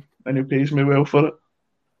guy, and he pays me well for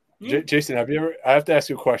it. Jason, I have to ask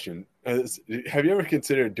you a question. Have you ever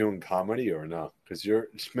considered doing comedy or not? Because you're,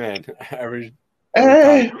 man, every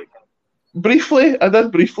briefly, I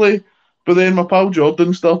did briefly, but then my pal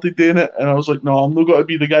Jordan started doing it, and I was like, no, I'm not going to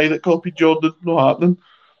be the guy that copied Jordan. Not happening.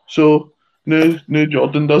 So now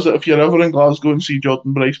Jordan does it. If you're ever in Glasgow and see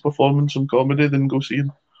Jordan Bryce performing some comedy, then go see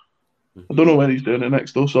him. I don't know when he's doing it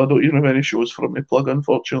next, though, so I don't even have any shows for him to plug,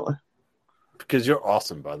 unfortunately. Because you're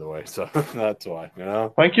awesome, by the way, so that's why. You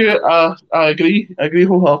know? Thank you. I agree. I agree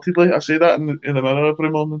wholeheartedly. I say that in the mirror every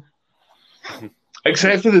morning.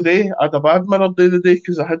 Except for the day, I had a bad mirror day today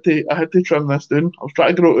because I had to trim this down. I was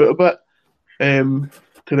trying to grow it out a bit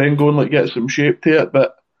to then go and get some shape to it,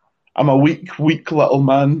 but I'm a weak little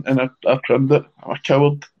man, and I trimmed it. I'm a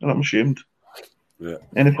coward, and I'm ashamed. Yeah.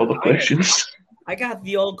 Any further questions? I got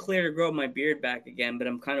the all clear to grow my beard back again, but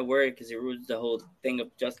I'm kind of worried because it ruins the whole thing of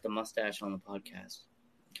just the mustache on the podcast.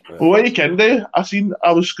 Well, what you can do, I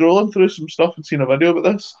was scrolling through some stuff and seen a video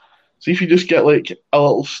about this. See if you just get a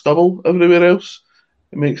little stubble everywhere else,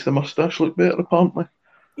 it makes the mustache look better, apparently.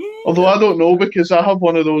 Yeah. Although I don't know, because I have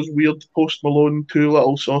one of those weird Post Malone 2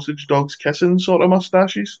 little sausage dogs kissing sort of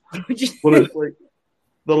mustaches, where it's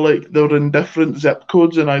they're in different zip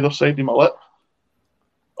codes on either side of my lip.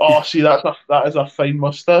 Oh, see, that is a fine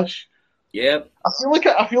mustache. Yep.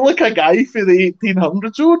 I feel like a guy for the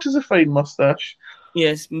 1800s, which is a fine mustache.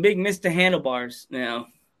 Yes, big Mr. Handlebars now.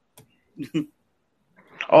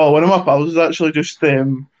 Oh, one of my pals is actually just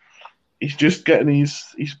he's just getting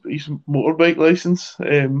his motorbike license,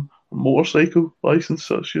 motorcycle license,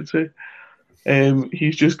 I should say.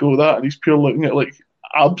 He's just got that, and he's pure looking at like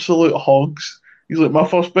absolute hogs. He's like, my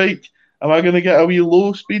first bike, am I going to get a wee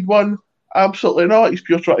low speed one? Absolutely not. He's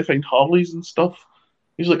pure trying to find Harleys and stuff.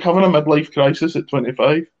 He's like having a midlife crisis at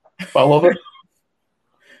 25. But I love it.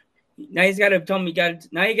 Now he's got to tell me.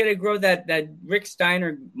 Now you got to grow that Rick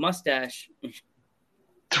Steiner mustache.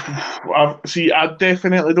 I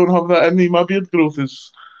definitely don't have that in me. My beard growth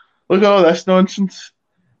is. Look at all this nonsense.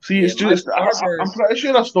 See, it's just. I'm pretty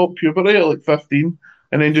sure I stopped puberty at like 15,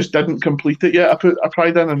 and then just didn't complete it yet. I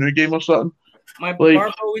tried in a new game or something. My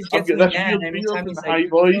barber always gets me mad every time he's like,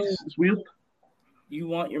 voice. It's weird. You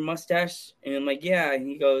want your mustache? And I'm like, yeah. And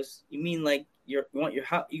he goes, you mean like you want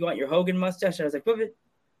your Hogan mustache? And I was like, flip it.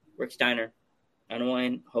 Rick Steiner. I don't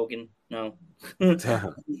want Hogan. No.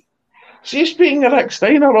 See, speaking of Rick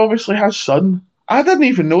Steiner, obviously his son. I didn't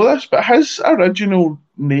even know this, but his original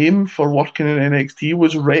name for working in NXT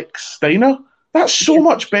was Rex Steiner. That's so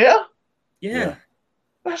much better. Yeah.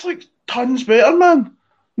 That's like tons better, man.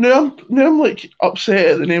 Now I'm like upset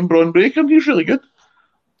at the name Braun Breaker. He's really good.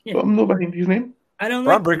 Yeah. But I'm not behind his name. I don't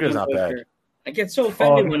Braun like Breaker's not bad. I get so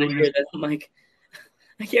offended when I hear that. I'm like,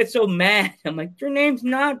 I get so mad. I'm like, your name's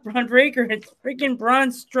not Braun Breaker. It's freaking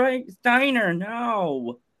Braun Steiner.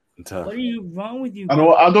 No. What are you wrong with you? I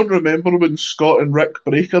know. I don't remember when Scott and Rick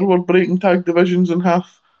Breaker were breaking tag divisions in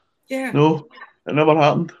half. Yeah. No, it never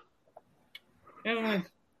happened. Yeah.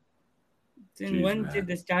 Then when did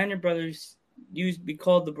the Steiner brothers be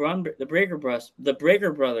called the Breaker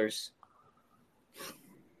Brothers?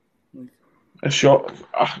 A shot.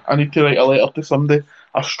 I need to write a letter to somebody.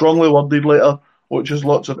 A strongly worded letter, which has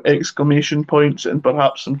lots of exclamation points and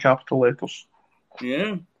perhaps some capital letters.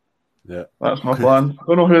 Yeah. Yeah. That's my plan. I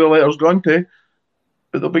don't know who the letter's going to,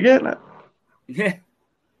 but they'll be getting it. Yeah.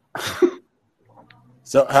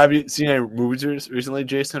 So, have you seen any movies recently,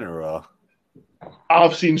 Jason? Or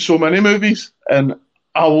I've seen so many movies, and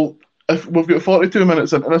if we've got 42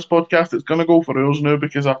 minutes into this podcast, it's going to go for hours now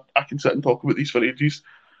because I can sit and talk about these for ages.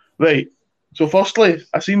 Right. So, firstly,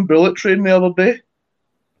 I seen Bullet Train the other day,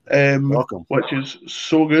 Welcome. Which is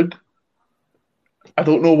so good. I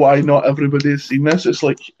don't know why not everybody has seen this. It's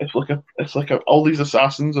like all these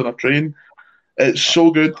assassins on a train. It's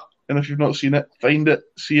so good, and if you've not seen it, find it,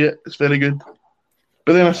 see it. It's very good.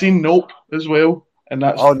 But then I've seen Nope as well, and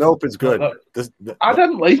that's Nope is good. I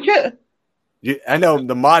didn't like it. I know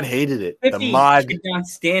the mod hated it. The mod could not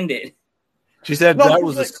stand it. She said that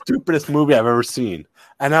was the stupidest movie I've ever seen,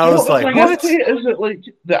 and I was like, "What?" Is it like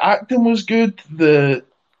the acting was good, the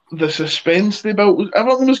suspense they built,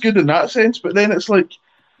 everything was good in that sense, but then it's like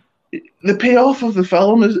the payoff of the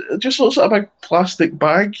film is it just looks like a big plastic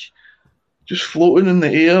bag just floating in the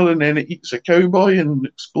air, and then it eats a cowboy and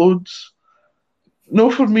explodes.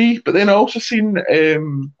 No, for me. But then I also seen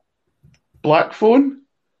Black Phone,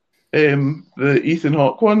 the Ethan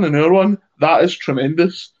Hawke one, the newer one. That is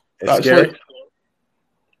tremendous. That's scary. like,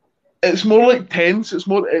 it's more like tense.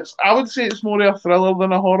 I would say it's more of a thriller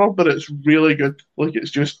than a horror, but it's really good. Like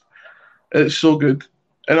it's so good.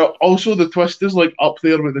 And also the twist is like up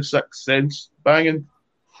there with The Sixth Sense banging.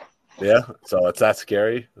 Yeah, so it's that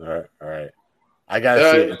scary. All right. I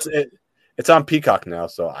gotta see it. It's on Peacock now,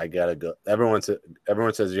 so I gotta go. Everyone says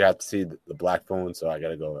you have to see the Black Phone, so I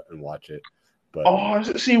gotta go and watch it.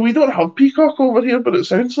 But see, we don't have Peacock over here, but it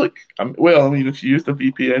sounds like if you use the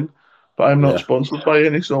VPN, but I'm not sponsored by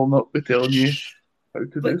any, so I'll not be telling you how to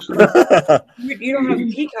do so. You don't have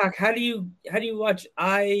Peacock. How do you watch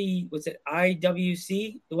IWC?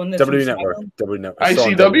 The one that's W Network. W Network.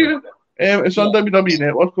 ICW. It's on WWE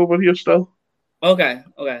Network over here still. Okay.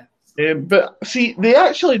 But see, they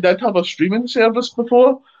actually did have a streaming service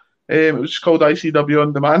before. It was called ICW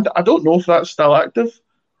On Demand. I don't know if that's still active,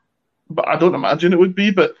 but I don't imagine it would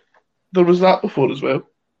be. But there was that before as well.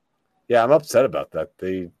 Yeah, I'm upset about that.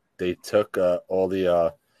 They took all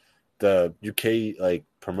the UK like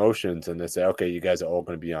promotions and they say, okay, you guys are all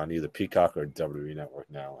going to be on either Peacock or WWE Network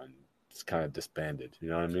now, and it's kind of disbanded. You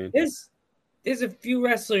know what I mean? There's a few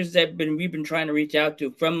wrestlers that we've been trying to reach out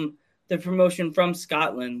to from the promotion from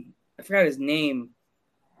Scotland. I forgot his name.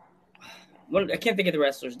 I can't think of the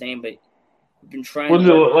wrestler's name, but we've been trying. What does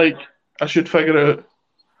it look like? I should figure it out.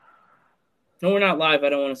 No, we're not live. I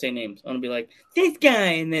don't want to say names. I want to be like this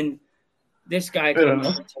guy, and then this guy comes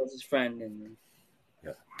up and tells his friend, and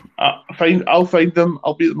I'll find them.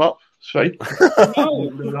 I'll beat them up. It's fine.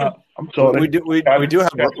 No. I'm sorry. We do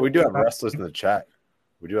have wrestlers in the chat.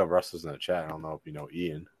 We do have wrestlers in the chat. I don't know if you know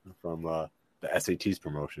Ian from the SATs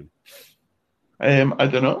promotion. I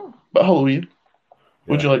don't know, but Halloween.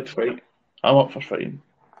 Would Yeah. you like to fight? I'm up for fighting.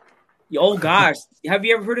 Oh gosh, have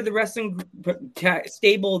you ever heard of the wrestling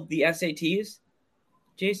stable, the SATs,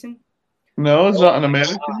 Jason? No, is that an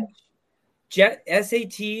American?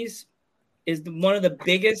 SATs is one of the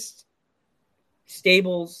biggest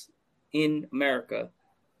stables in America,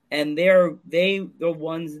 and they're the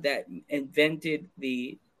ones that invented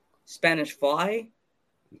the Spanish Fly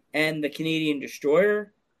and the Canadian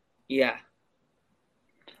Destroyer. Yeah,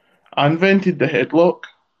 I invented the headlock.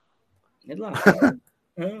 Headlock.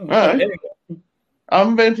 Aye. There we go. I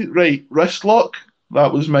invented wrist lock.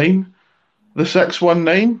 That was mine. The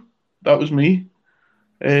 619. That was me.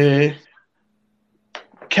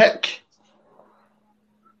 Kick.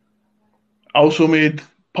 I also made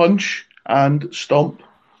punch and stomp.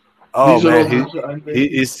 Oh These are all man, things that I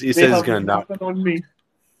invented. he says he's gonna knock. nothing on me.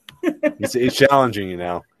 He's challenging you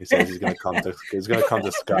now. He says he's gonna come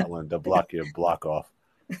to Scotland to block your block off.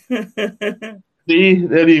 See,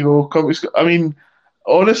 there you go. I mean,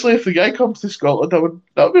 honestly, if the guy comes to Scotland, that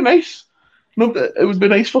would be nice. No, it would be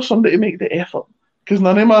nice for somebody to make the effort, because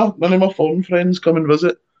none of my foreign friends come and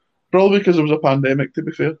visit. Probably because there was a pandemic, to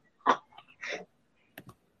be fair.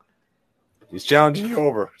 He's challenging you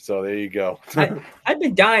over, so there you go. I've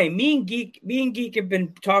been dying. Me and Geek have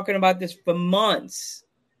been talking about this for months.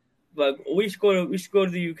 But we should go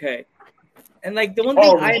to the UK. And like the one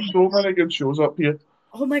thing there's so many good shows up here.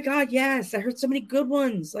 Oh my god, yes. I heard so many good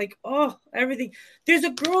ones. Like, everything. There's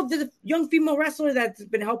a young female wrestler that's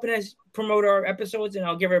been helping us promote our episodes, and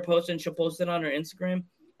I'll give her a post and she'll post it on her Instagram.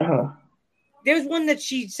 Uh-huh. There's one that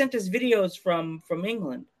she sent us videos from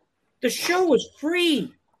England. The show was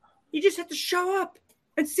free. You just have to show up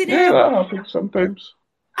and sit down. Yeah, that happens sometimes.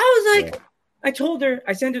 I was like, I told her,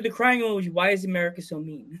 I sent her the crying emoji, why is America so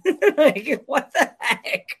mean? Like, what the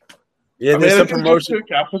heck? Yeah, there's some promotion. Too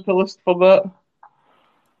capitalist for that.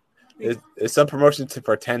 It's some promotion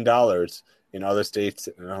for $10 in other states,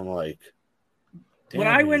 and I'm like, when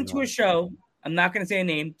I went to a show, I'm not going to say a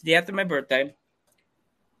name, the day after my birthday,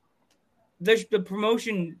 the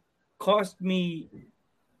promotion cost me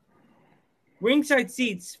ringside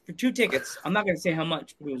seats for 2 tickets. I'm not going to say how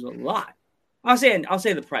much, but it was a lot. I'll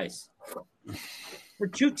say the price. For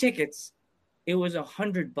 2 tickets, it was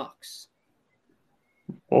 $100.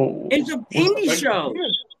 Oh, it's an indie show.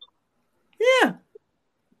 Yeah.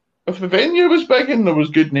 If the venue was big and there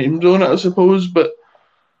was good names on it, I suppose, but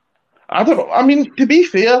I don't know. I mean, to be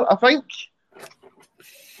fair, I think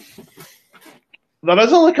there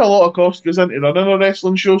isn't like a lot of cost goes into running a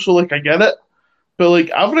wrestling show, so like I get it. But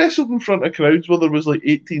like I've wrestled in front of crowds where there was like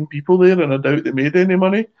 18 people there, and I doubt they made any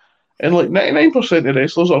money. And like 99% of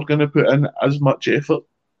wrestlers are going to put in as much effort,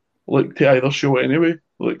 like to either show anyway.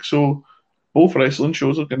 Like so, both wrestling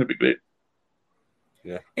shows are going to be great.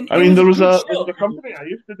 Yeah, I mean there was a company I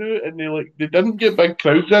used to do it, and they didn't get big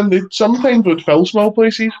crowds in. They sometimes would fill small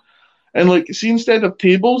places, and like see instead of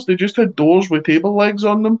tables, they just had doors with table legs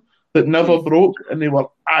on them that never broke, and they were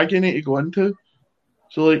agony to go into.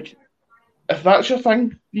 So like, if that's your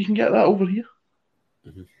thing, you can get that over here.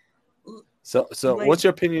 Mm-hmm. So like, what's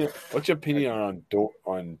your opinion? What's your opinion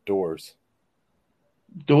on doors?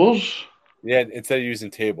 Doors? Yeah, instead of using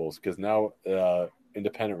tables, because now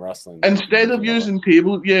independent wrestling. Instead of using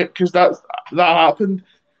tables, yeah, because that happened.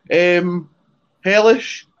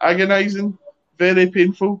 Hellish, agonizing, very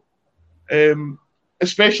painful.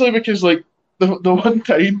 Especially because like the one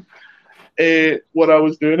time when I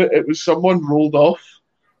was doing it, it was someone rolled off,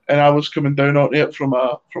 and I was coming down on it from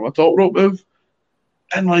a top rope move.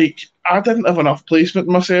 And like I didn't have enough placement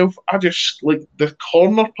myself. I just like the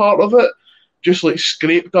corner part of it just like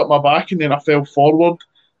scraped up my back, and then I fell forward,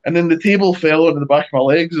 and then the table fell onto the back of my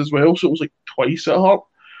legs as well. So it was like twice it hurt.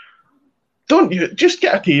 Don't you just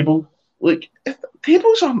get a table? Like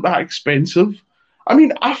tables aren't that expensive. I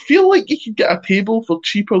mean, I feel like you could get a table for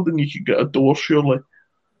cheaper than you could get a door, surely.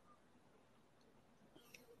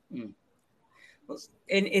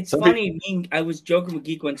 And it's funny. I was joking with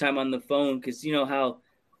Geek one time on the phone because you know how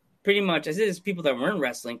pretty much I said there's people that weren't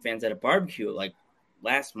wrestling fans at a barbecue like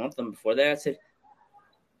last month and before that. I said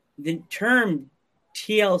the term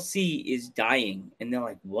TLC is dying, and they're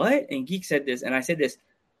like, "What?" And Geek said this, and I said this: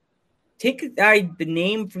 take the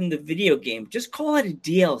name from the video game, just call it a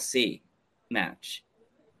DLC match.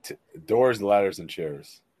 Doors, ladders, and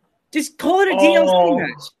chairs. Just call it a DLC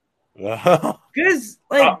match. Because,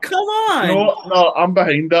 come on. No, I'm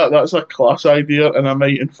behind that. That's a class idea, and I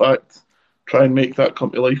might, in fact, try and make that come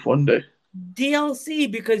to life one day. DLC,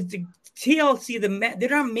 because the TLC, they're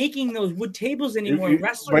not making those wood tables anymore.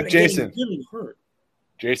 Wrestlers but Jason, are getting really hurt.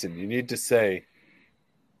 Jason, you need to say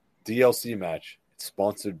DLC match.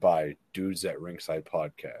 sponsored by Dudes at Ringside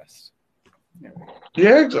Podcast.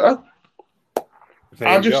 Yeah, exactly.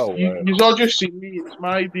 There you go. You've all just seen me. It's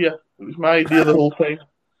my idea. It was my idea the whole time.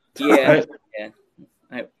 Yeah,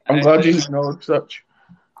 I'm glad you acknowledged such.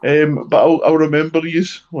 But I'll remember you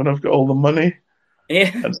when I've got all the money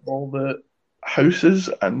and all the houses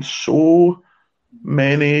and so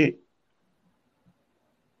many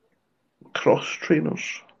cross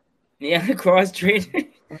trainers. Yeah, cross trainers.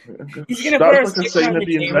 He's gonna That's put like a a sticker sign on of the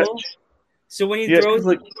being table. rich. So when he throws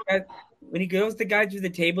when he goes the guy through the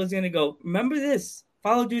table, he's gonna go, remember this.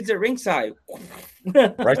 Follow Dudes at Ringside.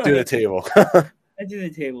 Right through the table. Right through the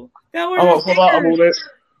table. I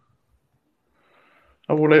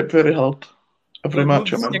will rep very hard every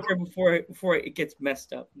match I'm in. Sticker before it gets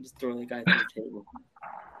messed up and just throw the guy through the table.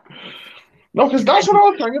 No, because that's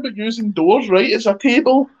another thing about using doors, right? It's a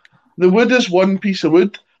table. The wood is one piece of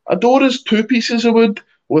wood. A door is two pieces of wood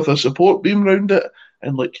with a support beam around it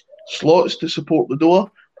and like slots to support the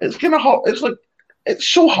door. It's kind of hard. It's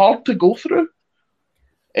so hard to go through.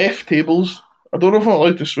 F tables. I don't know if I'm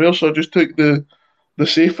allowed to swear, so I just took the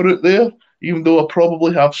safe route there, even though I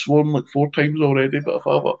probably have sworn like 4 times already, but if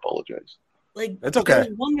I have, I apologise. Like, it's okay.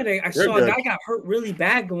 There's one that I saw a guy got hurt really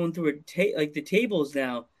bad going through like the tables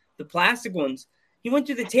now, the plastic ones. He went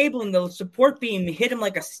through the table and the support beam hit him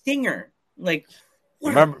like a stinger. Like,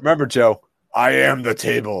 remember, Joe, I am the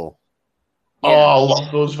table. Yeah. Oh, I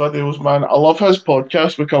love those videos, man. I love his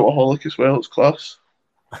podcast with Cultaholic as well. It's class.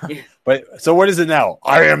 Yeah. But so what is it now?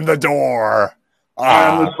 I am the door.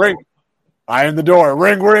 Ring. I am the door.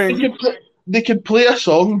 Ring, ring. They could play a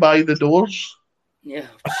song by the Doors. Yeah.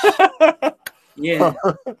 Yeah.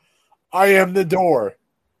 I am the door.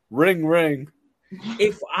 Ring, ring.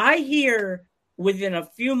 If I hear within a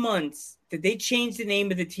few months that they change the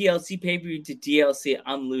name of the TLC pay-per-view to DLC,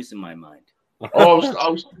 I'm losing my mind.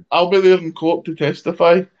 I'll be there in court to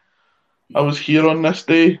testify. I was here on this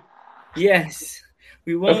day. Yes.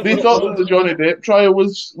 If they thought that the Johnny Depp trial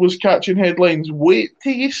was catching headlines, wait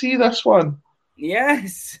till you see this one.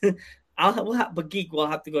 Yes. But Geek will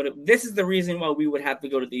have to go to... This is the reason why we would have to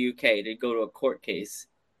go to the UK to go to a court case.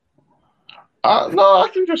 No, I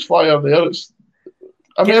can just fly over there.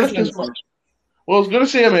 America's much... Well, I was going to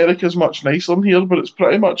say America's much nicer than here, but it's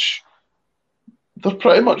pretty much... They're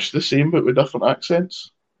pretty much the same, but with different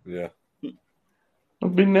accents. Yeah.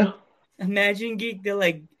 I've been there. Imagine, Geek, they're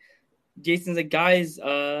like... Jason's like, guys,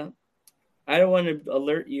 I don't want to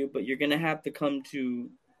alert you, but you're going to have to come to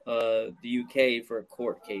the UK for a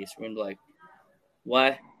court case. We're like,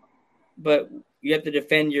 what? But you have to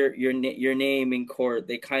defend your name in court.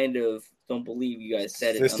 They kind of don't believe you guys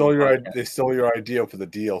said it. They stole your idea for the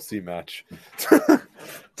DLC match.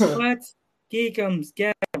 What? Geekums,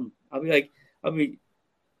 get him. I'll be like,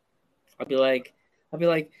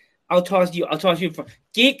 I'll toss you.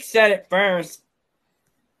 Geek said it first.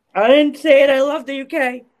 I didn't say it. I love the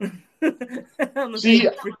UK. See,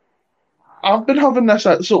 I've been having this.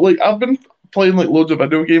 So, like, I've been playing like loads of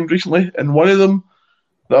video games recently, and one of them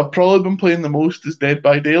that I've probably been playing the most is Dead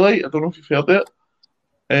by Daylight. I don't know if you've heard it.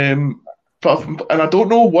 And I don't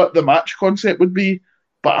know what the match concept would be,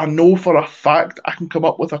 but I know for a fact I can come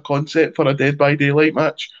up with a concept for a Dead by Daylight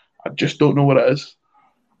match. I just don't know what it is.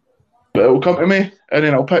 But it'll come to me, and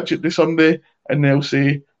then I'll pitch it to somebody, and they'll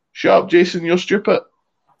say, "Shut up, Jason, you're stupid."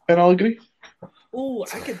 And I'll agree. Oh,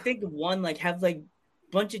 I could think of one, like, have, like,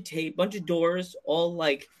 bunch of doors, all,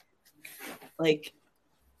 like,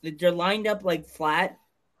 they're lined up, like, flat,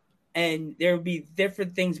 and there will be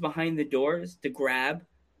different things behind the doors to grab.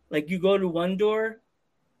 Like, you go to one door,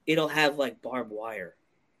 it'll have, like, barbed wire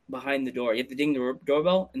behind the door. You have to ding the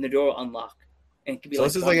doorbell, and the door will unlock. And it could be so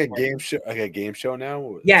like this is like a game show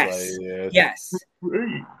now? Yes. Yes.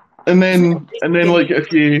 And then, like,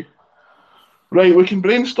 if you... Right, we can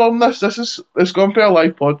brainstorm this. It's gone from a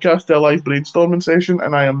live podcast to a live brainstorming session,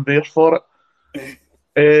 and I am there for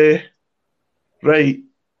it. Right.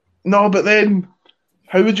 No, but then,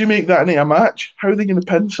 how would you make that into a match? How are they going to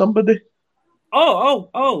pin somebody?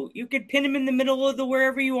 Oh! You could pin him in the middle of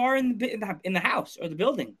wherever you are in the house or the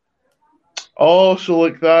building. Oh, so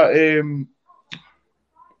like that.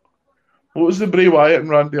 What was the Bray Wyatt and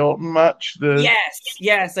Randy Orton match?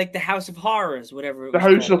 Yes, like the House of Horrors, whatever. The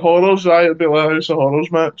House of Horrors, it'd be like a House of Horrors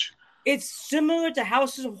match. It's similar to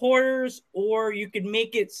Houses of Horrors, or you could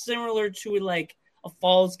make it similar to like a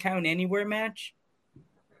Falls Count Anywhere match.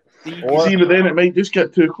 See, but then it might just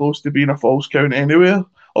get too close to being a Falls Count Anywhere.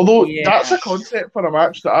 Although that's a concept for a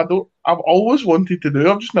match that I've always wanted to do.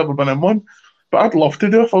 I've just never been in one. But I'd love to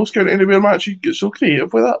do a Falls Count Anywhere match. You get so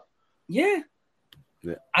creative with that. Yeah.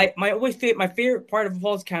 My favorite part of a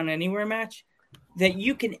Falls Count Anywhere match that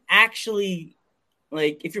you can actually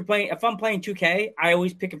Like if I'm playing 2K, I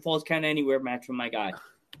always pick a Falls Count Anywhere match with my guy,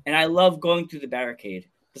 and I love going through the barricade,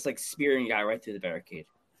 just like spearing a guy right through the barricade.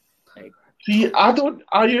 Like, see,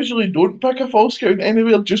 I usually don't pick a Falls Count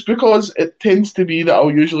Anywhere just because it tends to be that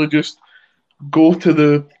I'll usually just go to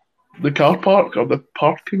the car park or the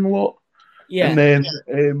parking lot, and then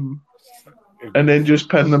just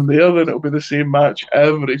pin them there, and it'll be the same match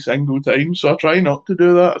every single time. So I try not to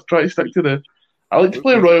do that. I try to stick to I like to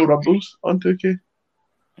play Royal Rumbles on 2K.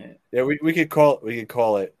 Yeah, we could call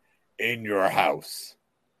it In Your House.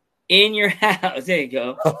 In your house. There you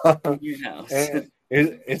go. In your house.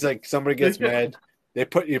 It's like somebody gets mad. You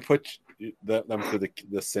put them through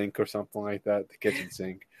the sink or something like that, the kitchen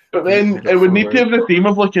sink. But then it would need to have the theme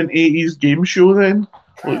of like an 80s game show then.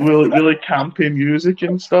 Like with really campy music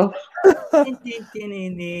and stuff. That's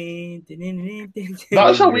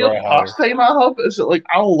a weird pastime I have. Is it like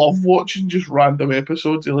I love watching just random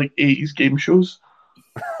episodes of like 80s game shows.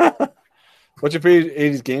 What's your favorite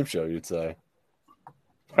 80s game show, you'd say?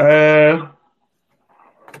 There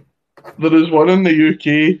is one in the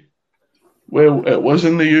UK. Well, it was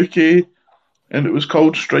in the UK, and it was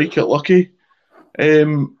called Strike It Lucky.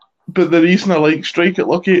 But the reason I like Strike It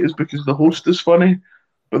Lucky is because the host is funny.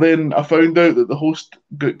 But then I found out that the host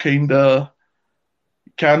got kind of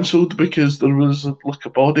cancelled because there was like a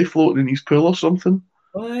body floating in his pool or something.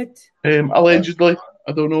 What? Allegedly.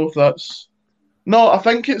 I don't know if that's... No, I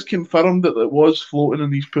think it's confirmed that it was floating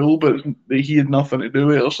in his pool, but that he had nothing to do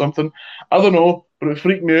with it or something. I don't know, but it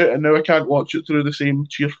freaked me out, and now I can't watch it through the same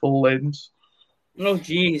cheerful lens. Oh,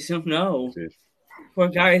 jeez. Oh, no. Poor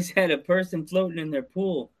guys had a person floating in their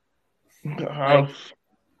pool.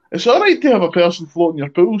 It's all right to have a person floating in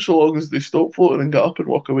your pool so long as they stop floating and get up and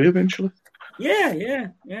walk away eventually. Yeah.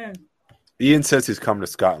 Ian says he's coming to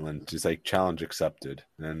Scotland. He's like, challenge accepted.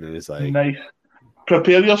 And it's like... Nice.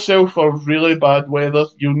 Prepare yourself for really bad weather.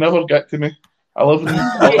 You'll never get to me. I live in a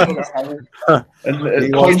house. And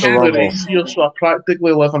it's constantly rains here, so I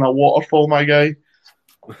practically live in a waterfall, my guy.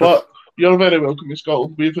 But you're very welcome to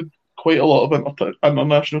Scotland. We've had quite a lot of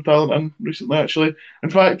international talent in recently, actually.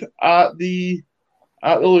 In fact, at the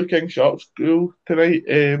Lou King Sharp School tonight,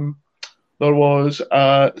 there was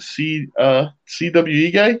a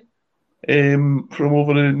CWE guy from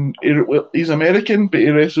over in... He's American, but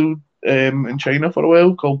he wrestled in China for a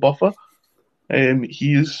while, called Buffer.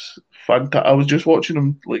 He's fantastic. I was just watching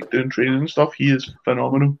him like doing training and stuff. He is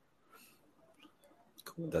phenomenal.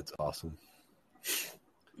 Cool. That's awesome,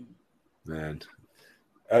 man.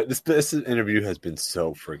 This interview has been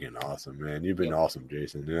so friggin' awesome, man. You've been awesome,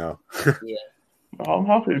 Jason. You know. Yeah. I'm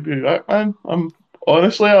happy to be back, man. I'm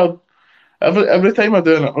honestly, every time I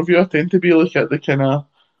do an interview, I tend to be like at the kind of...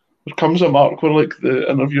 There comes a mark where like the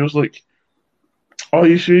interviewer's like, "Oh,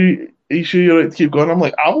 you sure you're right to keep going?" I'm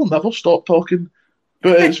like, I will never stop talking.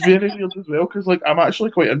 But it's very weird as well because like I'm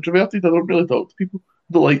actually quite introverted. I don't really talk to people.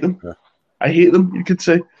 I don't like them. Yeah. I hate them, you could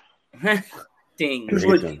say. Dang. Because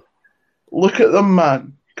like, look at them,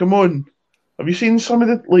 man. Come on. Have you seen some of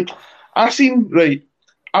the like? I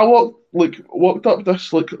walked up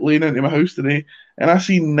this like lane into my house today, and I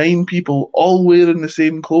seen 9 people all wearing the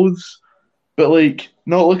same clothes, but like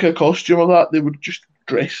not like a costume or that. They were just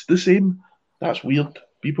dressed the same. That's weird,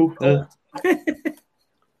 people. I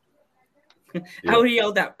would have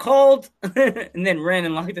yelled out "cold" and then ran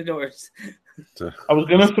and locked the doors. I was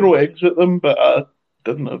gonna throw eggs at them, but I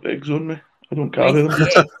didn't have eggs on me. I don't carry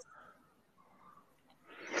them.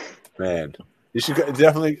 Man, you should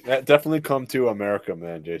definitely come to America,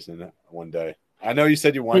 man, Jason. One day. I know you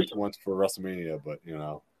said you went once for WrestleMania, but you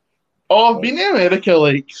know. Oh, I've been to America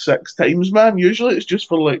like 6 times, man. Usually it's just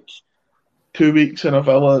for like 2 weeks in a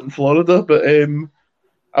villa in Florida, but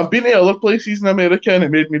I've been to other places in America, and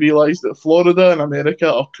it made me realise that Florida and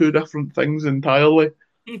America are 2 different things entirely.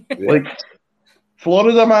 Yeah. Like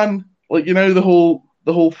Florida Man, like you know the whole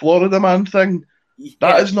Florida Man thing. Yeah.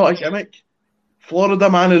 That is not a gimmick. Florida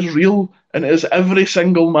Man is real, and it is every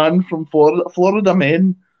single man from Florida. Florida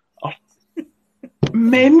men are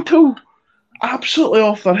mental, absolutely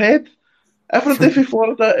off their head. Everybody from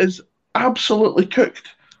Florida is absolutely cooked.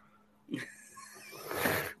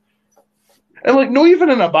 And like, not even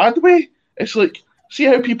in a bad way. It's like, see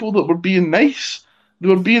how people that were being nice, they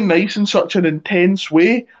were being nice in such an intense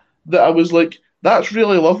way that I was like, that's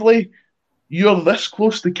really lovely. You're this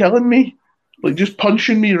close to killing me. Like, just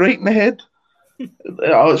punching me right in the head.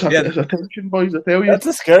 It's attention, boys, I tell you. That's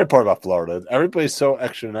the scary part about Florida. Everybody's so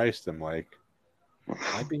extra nice. I'm like, am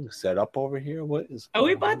I being set up over here? What is... Are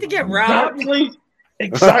we about to get robbed? Exactly.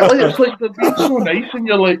 It's like they're being so nice, and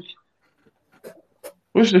you're like,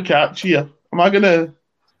 what's the catch here? Is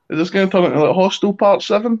this gonna turn into like Hostel Part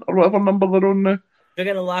 7 or whatever number they're on now? They're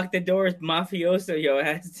gonna lock the doors. Mafioso,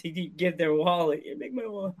 has to give their wallet. You make my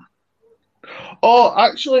wallet. Oh,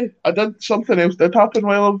 actually, I did something else did happen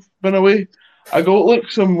while I've been away. I got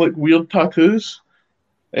some weird tattoos.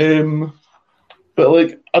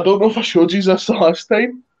 But I don't know if I showed you this the last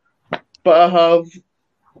time, but I have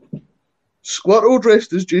Squirtle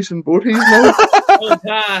dressed as Jason Voorhees now. Oh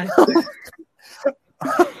God!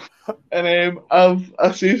 And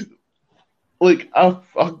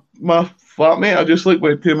my flatmate, I just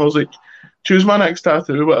went to him. I was like, choose my next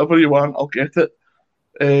tattoo, whatever you want, I'll get it.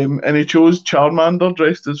 And he chose Charmander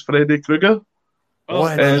dressed as Freddy Krueger. Oh,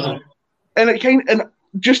 and and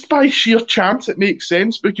just by sheer chance, it makes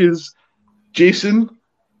sense because Jason,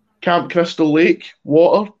 Camp Crystal Lake,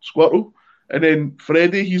 water, Squirtle, and then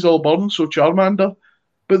Freddy, he's all burned, so Charmander.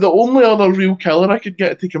 But the only other real killer I could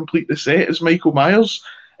get to complete the set is Michael Myers,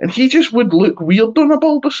 and he just would look weird on a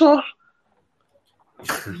Bulbasaur.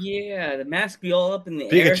 Yeah, the mask be all up in the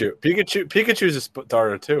Pikachu. air. Pikachu's a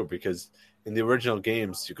starter too, because in the original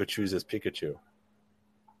games you could choose as Pikachu.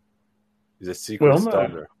 He's a secret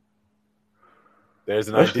starter. There's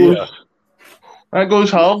an idea. That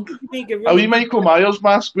goes hard. A wee Michael Myers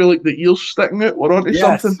mask with the ears sticking out. We're onto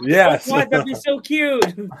something. Yes. Oh, that'd be so cute.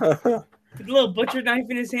 With a little butcher knife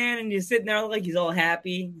in his hand, and he's sitting there like he's all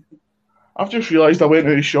happy. I've just realised I went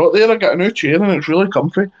out of shot there. I got a new chair and it's really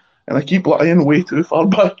comfy. And I keep lying way too far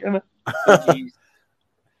back in it. Oh,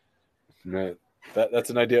 right. That's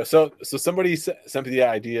an idea. So somebody sent me the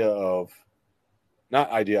idea of,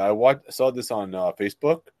 not idea. I saw this on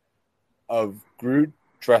Facebook of Groot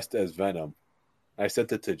dressed as Venom. I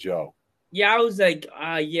sent it to Joe. Yeah, I was like,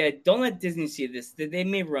 don't let Disney see this. They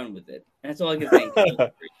may run with it. That's all I can think.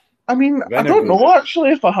 I mean, I don't know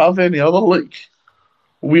actually if I have any other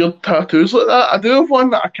weird tattoos like that. I do have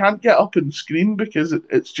one that I can't get up on screen because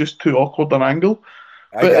it's just too awkward an angle.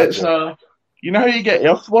 But it's you know how you get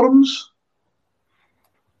earthworms?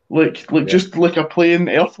 Just like a plain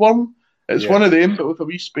earthworm. It's one of them, but with a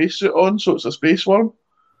wee spacesuit on, so it's a space worm.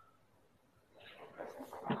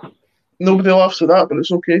 Nobody laughs at that, but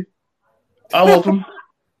it's okay. I love him.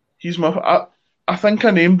 He's I think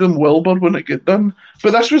I named him Wilbur when it got done.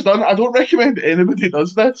 But this was done. I don't recommend anybody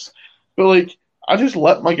does this. But I just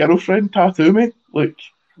let my girlfriend tattoo me. We're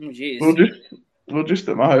just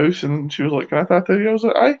at my house, and she was like, "Can I tattoo you?" I was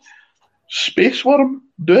like, "Aye, space worm,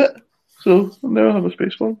 do it." So now I have a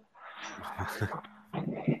space worm.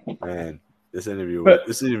 Man, this interview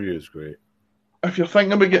is great. If you're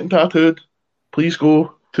thinking about getting tattooed, please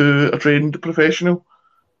go to a trained professional.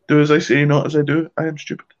 Do as I say, not as I do. I am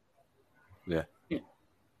stupid. Yeah.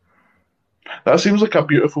 That seems like a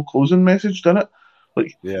beautiful closing message, doesn't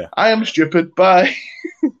it? I am stupid. Bye.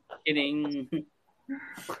 Kidding.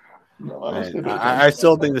 Man, I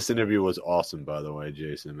still think this interview was awesome, by the way,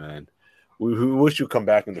 Jason, man. We wish you come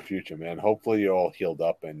back in the future, man. Hopefully you're all healed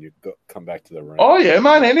up and you come back to the ring. Oh yeah,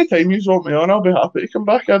 man. Anytime you want me on, I'll be happy to come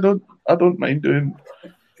back. I don't mind doing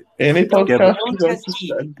any podcast.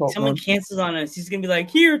 Someone cancels on us. He's gonna be like,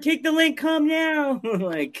 "Here, take the link. Come now."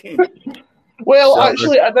 Well,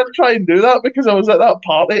 actually, I did try and do that because I was at that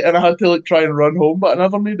party and I had to try and run home, but I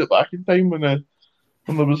never made it back in time when there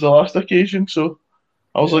was the last occasion. So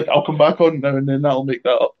I was like, I'll come back on now and then that'll make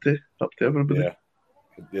that up to everybody.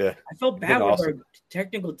 Yeah. I felt bad with our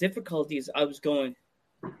technical difficulties. I was going.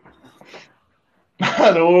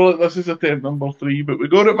 I know this is attempt number 3, but we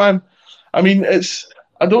got it, man. I mean,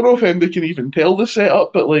 I don't know if anybody can even tell the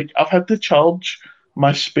setup, but I've had to charge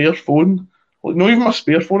my spare phone. Not even my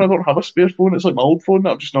spare phone. I don't have a spare phone. It's my old phone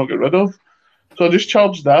that I've just not got rid of. So I just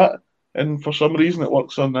charged that, and for some reason it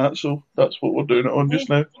works on that. So that's what we're doing it on just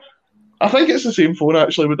now. I think it's the same phone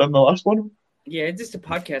actually we done the last one. Yeah, it's just a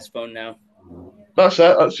podcast phone now. That's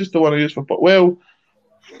it. That's just the one I use for. Well,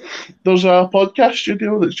 there's a podcast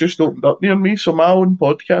studio that's just opened up near me, so my own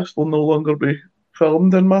podcast will no longer be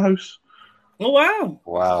filmed in my house. Oh wow!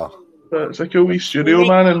 Wow. It's a cool wee studio,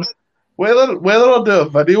 man, and whether I do a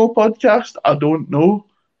video podcast, I don't know,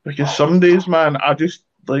 because some days, man, I just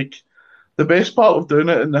the best part of doing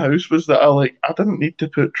it in the house was that I didn't need to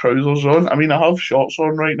put trousers on. I mean, I have shorts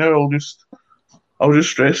on right now. I'll just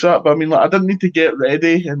stress that, but I mean, I didn't need to get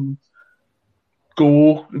ready and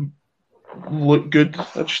go and look good.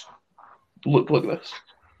 I just look like this.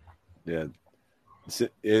 Yeah.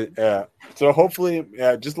 So hopefully,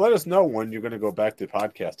 just let us know when you're going to go back to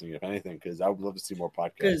podcasting, if anything, because I would love to see more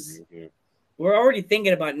podcasting. We're already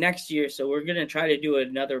thinking about next year, so we're going to try to do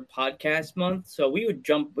another podcast month. So we'd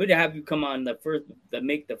have you come on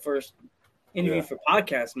make the first interview for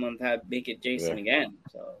podcast month, make it Jason again.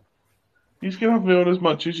 So he's going to have me on as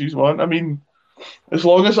much as you want. I mean, As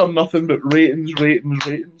long as I'm nothing but ratings,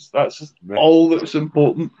 that's all that's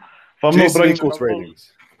important. If I'm not bringing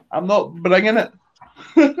ratings. I'm not bringing it.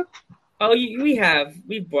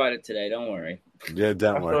 We've brought it today. Don't worry. Yeah,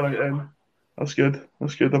 don't worry. All right, then. That's good.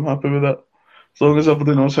 I'm happy with that. As long as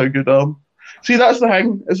everybody knows how good I am. See, that's the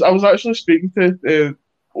thing. Is I was actually speaking to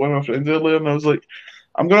one of my friends earlier, and I was like,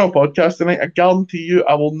 I'm going on a podcast tonight. I guarantee you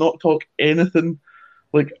I will not talk anything.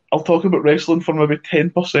 Like, I'll talk about wrestling for maybe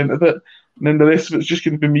 10% of it, and then the rest of it's just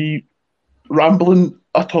going to be me rambling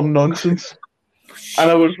utter nonsense.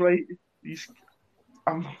 And I was right.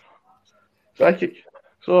 I'm psychic.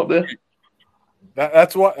 So up there.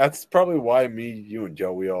 That's probably why me, you, and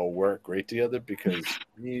Joe, we all work great together, because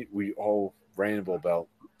we all ramble about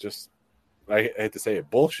just, I hate to say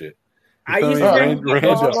it, bullshit. That's exactly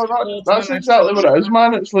what it is,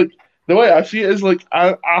 man. It's like, the way I see it is like,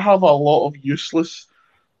 I have a lot of useless,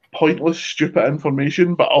 pointless, stupid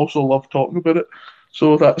information, but I also love talking about it.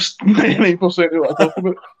 So that's 99% of what I talk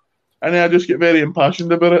about. And then I just get very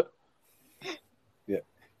impassioned about it. Yeah.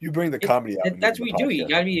 You bring the comedy out. That's what you do. You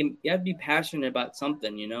gotta be passionate about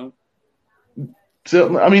something, you know?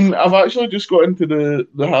 Certainly. I mean, I've actually just got into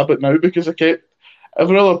the habit now, because I kept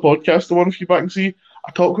every other podcast I want to feedback and see,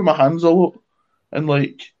 I talk with my hands a lot, and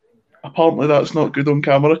like, apparently that's not good on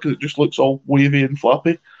camera because it just looks all wavy and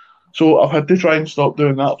flappy. So I've had to try and stop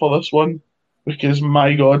doing that for this one, because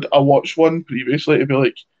my God, I watched one previously to be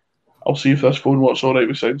like, I'll see if this phone works all right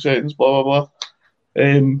with sound settings, blah blah blah.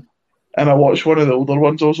 And I watched one of the older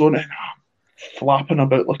ones I was on, and I'm flapping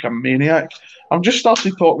about like a maniac. I'm just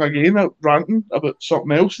started talking again, ranting about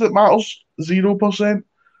something else that matters 0%.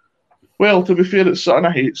 Well, to be fair, it's something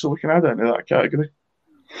I hate, so we can add it into that category.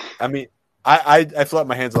 I mean, I flap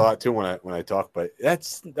my hands a lot too when I talk, but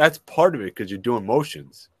that's part of it, because you're doing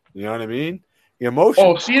motions. You know what I mean? Your motions.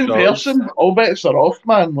 Oh, see in person, all bets are off,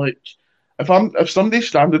 man. Like, if somebody's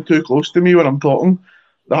standing too close to me when I'm talking,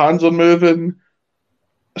 the hands are moving.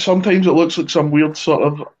 Sometimes it looks like some weird sort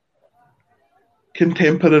of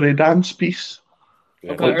contemporary dance piece.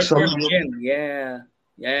 Yeah.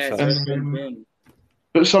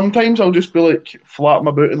 But sometimes I'll just be like, flap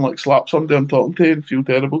my boot and like slap somebody I'm talking to and feel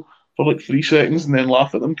terrible for like 3 seconds, and then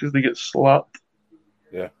laugh at them because they get slapped.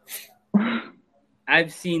 Yeah.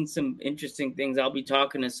 I've seen some interesting things. I'll be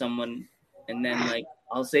talking to someone, and then like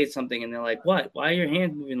I'll say something, and they're like, "What? Why are your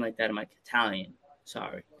hands moving like that?" I'm like, "Italian.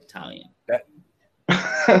 Sorry, Italian." I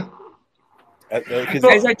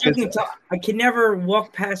can never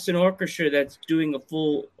walk past an orchestra that's doing a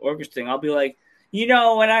full orchestra thing. I'll be like,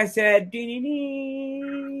 when I said,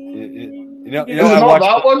 not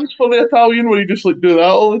that one's for the Italian where you just like do that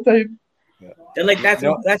all the time. Yeah. Like that's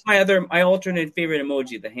my alternate favorite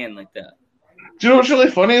emoji, the hand like that. Do you know what's really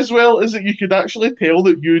funny as well is that you could actually tell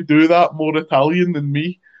that you do that more Italian than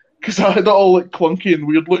me, because I had it all like clunky and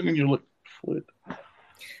weird looking, and you're like, fluid.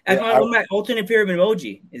 My alternate favorite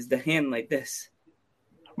emoji is the hand like this.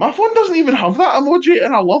 My phone doesn't even have that emoji,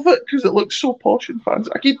 and I love it because it looks so posh and fancy.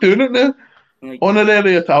 I keep doing it now.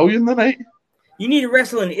 Honorary Italian tonight. You need to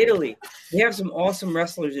wrestle in Italy. They have some awesome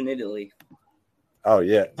wrestlers in Italy. Oh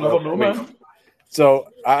yeah. I don't know, man. So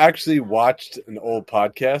I actually watched an old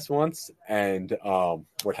podcast once, and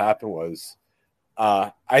what happened was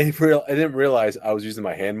I didn't realize I was using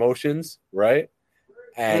my hand motions, right?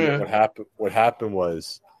 And what happened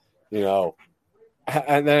was, and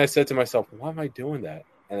then I said to myself, why am I doing that?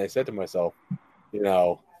 And I said to myself, why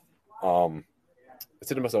am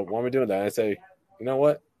I doing that? And I say, you know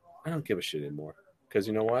what? I don't give a shit anymore. Because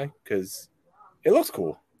you know why? Because it looks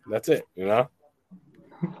cool. That's it,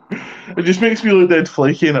 It just makes me look dead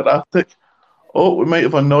flaky and erratic. Oh, we might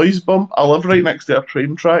have a noise bump. I live right next to a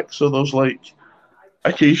train track, so there's like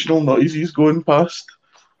occasional noises going past.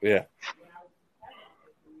 Yeah.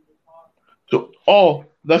 So,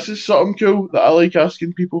 this is something cool that I like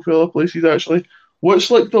asking people for other places, actually.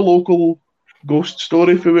 What's like the local ghost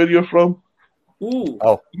story for where you're from? Ooh.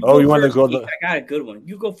 You want to go? I got a good one.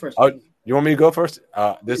 You go first. Oh, you want me to go first?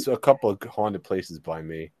 There's a couple of haunted places by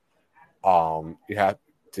me. You have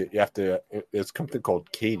to. There's something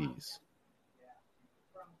called Katie's.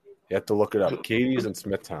 You have to look it up. Katie's in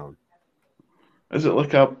Smithtown. Is it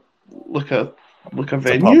like a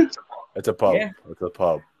venue? It's a pub. Yeah. It's a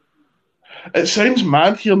pub. It sounds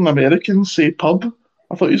mad hearing Americans say pub.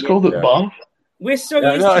 I thought you called it bar. We're so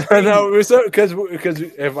we're so because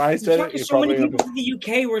if I said it, so many people in the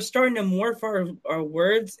UK, we're starting to morph our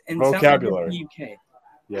words and vocabulary. Sound like the UK.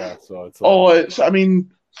 Yeah, so it's.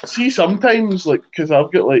 See, sometimes because I've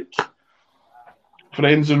got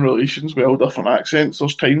friends and relations with all different accents.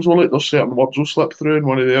 There's times where there's certain words will slip through in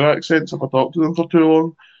one of their accents if I talk to them for too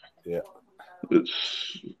long. Yeah,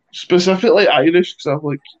 specifically Irish, because I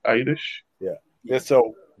like Irish. Yeah.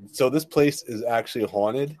 So this place is actually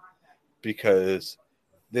haunted because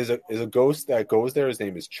there's a ghost that goes there. His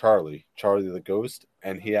name is Charlie the ghost,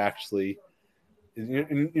 and he actually,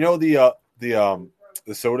 you know the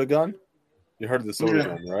soda gun. You heard of the soda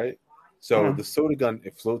gun, right? So the soda gun,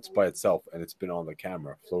 it floats by itself, and it's been on the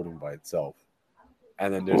camera floating by itself.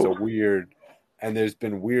 And then there's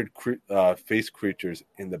been weird face creatures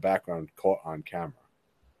in the background caught on camera.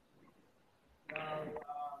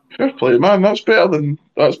 Fair play, man. That's better than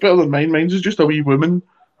mine. Mine's is just a wee woman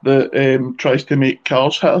that tries to make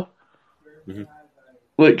cars hit her. Mm-hmm.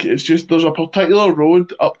 Like, it's just, there's a particular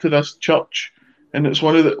road up to this church, and it's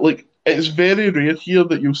one of the, like, it's very rare here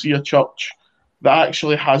that you'll see a church that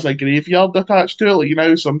actually has a graveyard attached to it. Like, you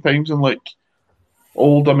know, sometimes in, like,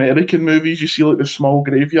 old American movies, you see, like, the small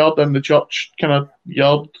graveyard in the church kind of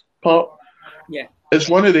yard part. Yeah. It's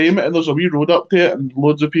one of them, and there's a wee road up to it, and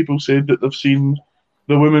loads of people said that they've seen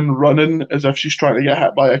the woman running as if she's trying to get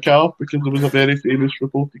hit by a car, because there was a very famous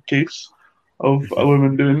reported case of a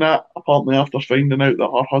woman doing that, apparently after finding out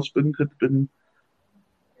that her husband had been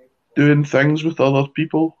doing things with other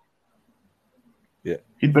people. Yeah.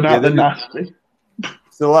 He'd been at the nasty.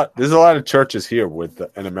 There's a lot of churches here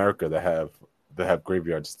in America that have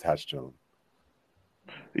graveyards attached to them.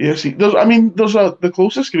 Yeah, see, the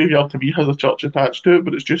closest graveyard to me has a church attached to it,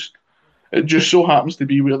 but it just so happens to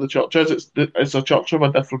be where the church is. It's a church of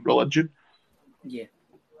a different religion. Yeah.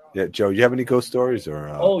 Yeah, Joe, you have any ghost stories or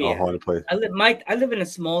a haunted place? I live in a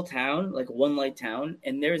small town, like one light town,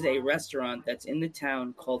 and there's a restaurant that's in the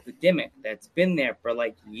town called the Dimmick that's been there for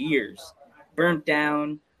like years. Burnt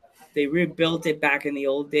down. They rebuilt it back in the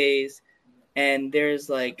old days, and there's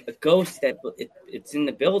like a ghost that it's in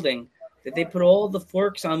the building that they put all the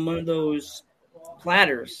forks on one of those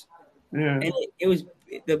platters. Yeah. And it was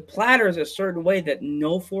the platters a certain way that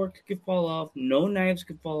no fork could fall off, no knives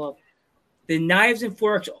could fall off. The knives and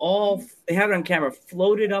forks they have it on camera,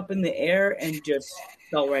 floated up in the air and just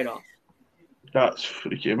fell right off. That's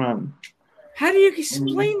freaky, man. How do you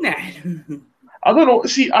explain that? I don't know.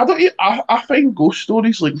 See, I find ghost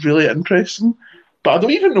stories like really interesting, but I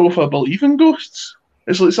don't even know if I believe in ghosts.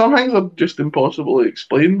 It's like some things are just impossible to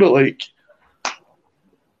explain, but like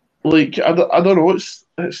I don't know. It's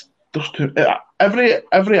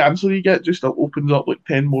every answer you get just opens up like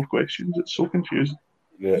 10 more questions. It's so confusing.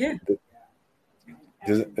 Yeah.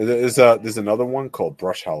 There's another one called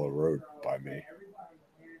Brush Hollow Road by me.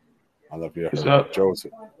 I don't know if you heard of Joe's.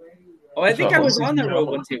 Oh, I think I was on that road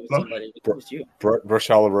once with somebody. It was you. Brush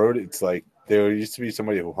Hollow Road. It's like there used to be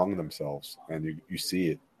somebody who hung themselves, and you see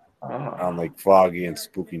it on like foggy and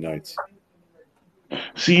spooky nights.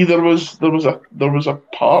 See, there was a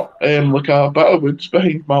part, like a bit of woods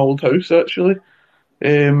behind my old house actually,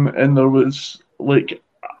 and there was like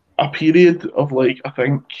a period of like I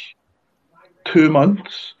think 2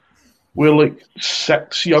 months where like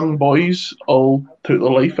 6 young boys all took their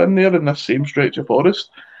life in there in this same stretch of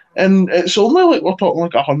forest, and it's only like we're talking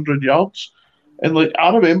like 100 yards, and like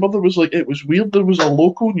I remember there was like it was weird. There was a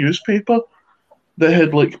local newspaper that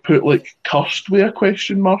had like put like cursed with a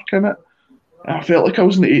question mark in it. I felt like I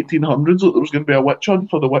was in the 1800s, like there was going to be a witch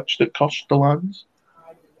hunt for the witch that cursed the lands.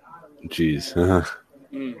 Jeez.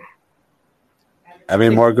 Have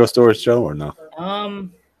any more ghost stories, Joe, or no?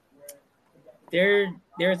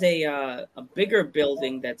 There's a bigger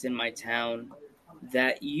building that's in my town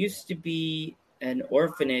that used to be an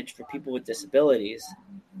orphanage for people with disabilities.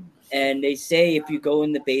 And they say if you go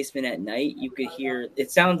in the basement at night, you could hear,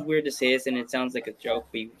 it sounds weird to say this and it sounds like a joke,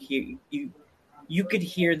 but you could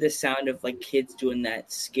hear the sound of like kids doing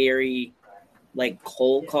that scary like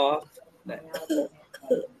coal cough.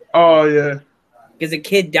 Oh yeah. Because a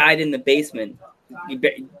kid died in the basement.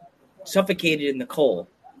 He suffocated in the coal.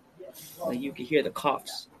 Like you could hear the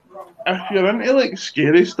coughs. If you're into like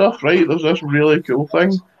scary stuff, right, there's this really cool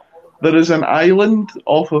thing. There is an island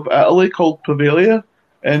off of Italy called Poveglia,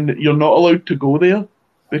 and you're not allowed to go there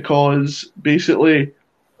because basically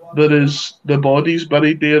there is the bodies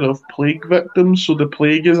buried there of plague victims, so the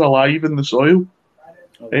plague is alive in the soil,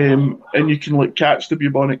 and you can like catch the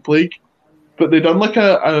bubonic plague. But they done like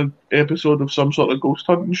an episode of some sort of ghost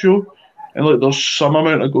hunting show, and like there's some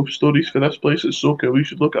amount of ghost stories for this place. It's so cool. You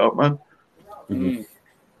should look it up, man. Mm-hmm.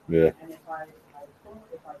 Yeah.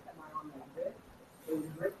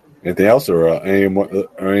 Anything else or any more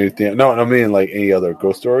or anything? No, I mean like any other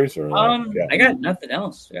ghost stories or. Yeah. I got nothing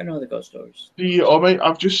else. I got no other ghost stories. See,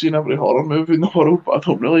 I've just seen every horror movie in the world, but I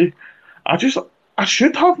don't really. I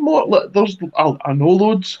should have more. Like, I know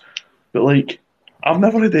loads, but like I've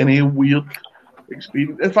never had any weird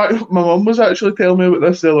experience. In fact, my mum was actually telling me about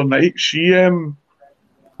this the other night. She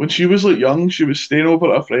when when she was like young, she was staying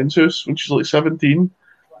over at a friend's house when she was like 17.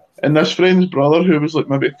 And this friend's brother, who was like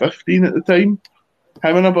maybe 15 at the time,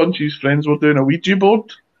 him and a bunch of his friends were doing a Ouija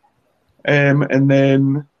board. And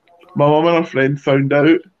then my mum and her friend found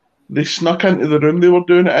out. They snuck into the room they were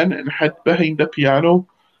doing it in and hid behind a piano.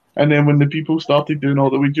 And then when the people started doing all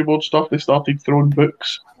the Ouija board stuff, they started throwing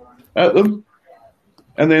books at them.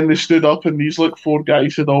 And then they stood up and these like 4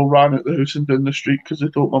 guys had all ran out the house and down the street because they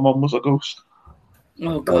thought my mum was a ghost.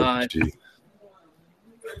 Oh, God.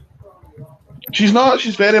 She's not.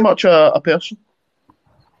 She's very much a person.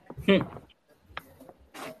 Anything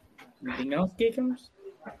else, Geekums?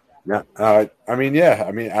 Yeah. I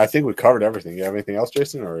mean, I think we covered everything. You have anything else,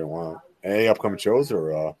 Jason, or you want any upcoming shows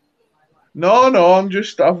or? No.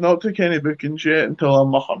 I've not took any bookings yet until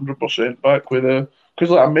I'm 100% back with because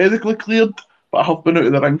like I'm medically cleared, but I have been out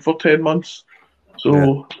of the ring for 10 months,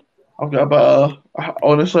 so I've got a bit of.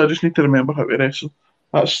 Honestly, I just need to remember how to wrestle.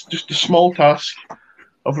 That's just a small task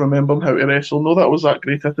of remembering how to wrestle. No, that was that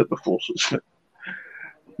great at it before. So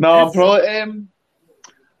no, I'm probably.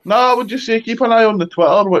 No, I would just say keep an eye on the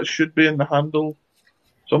Twitter, which should be in the handle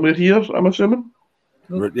somewhere here, I'm assuming.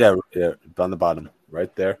 Yeah, down the bottom,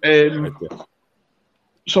 right there. Right there.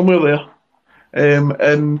 Somewhere there.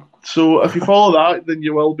 And so if you follow that, then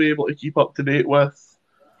you will be able to keep up to date with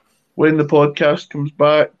when the podcast comes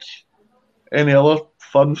back, any other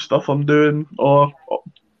fun stuff I'm doing, or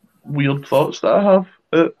weird thoughts that I have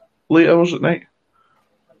at late hours at night.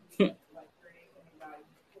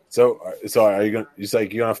 So are you gonna?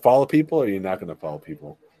 You gonna follow people, or are you not gonna follow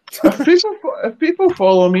people? If people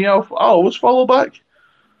follow me, I'll always follow back.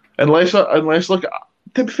 Unless like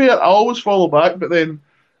to be fair, I always follow back. But then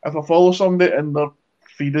if I follow somebody and their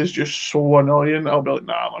feed is just so annoying, I'll be like,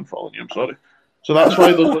 nah, I'm unfollowing you. I'm sorry. So that's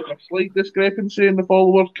why there's like a slight discrepancy in the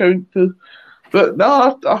follower count. But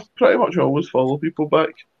no, I pretty much always follow people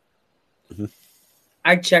back.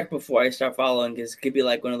 I check before I start following because it could be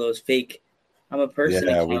like one of those fake. I'm a person.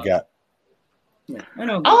 Yeah, we got. Yeah, I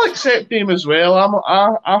know. I'll accept them as well.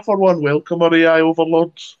 I for one welcome our AI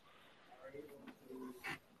overlords.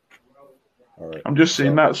 All right. I'm just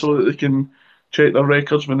saying that so that they can check their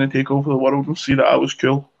records when they take over the world and see that I was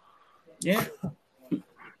cool. Yeah.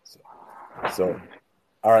 So,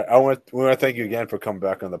 all right. We want to thank you again for coming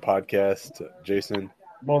back on the podcast, Jason.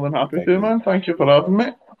 More than happy to, man. Thank you for having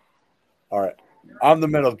me. All right. I'm the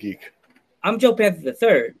Metal Geek. I'm Joe Panther the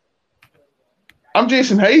Third. I'm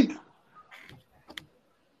Jason Hyde.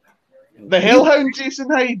 The Hellhound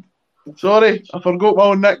Jason Hyde. Sorry, I forgot my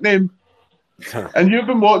own nickname. And you've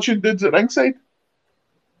been watching Dudes at Ringside.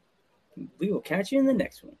 We will catch you in the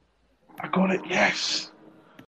next one. I got it, yes.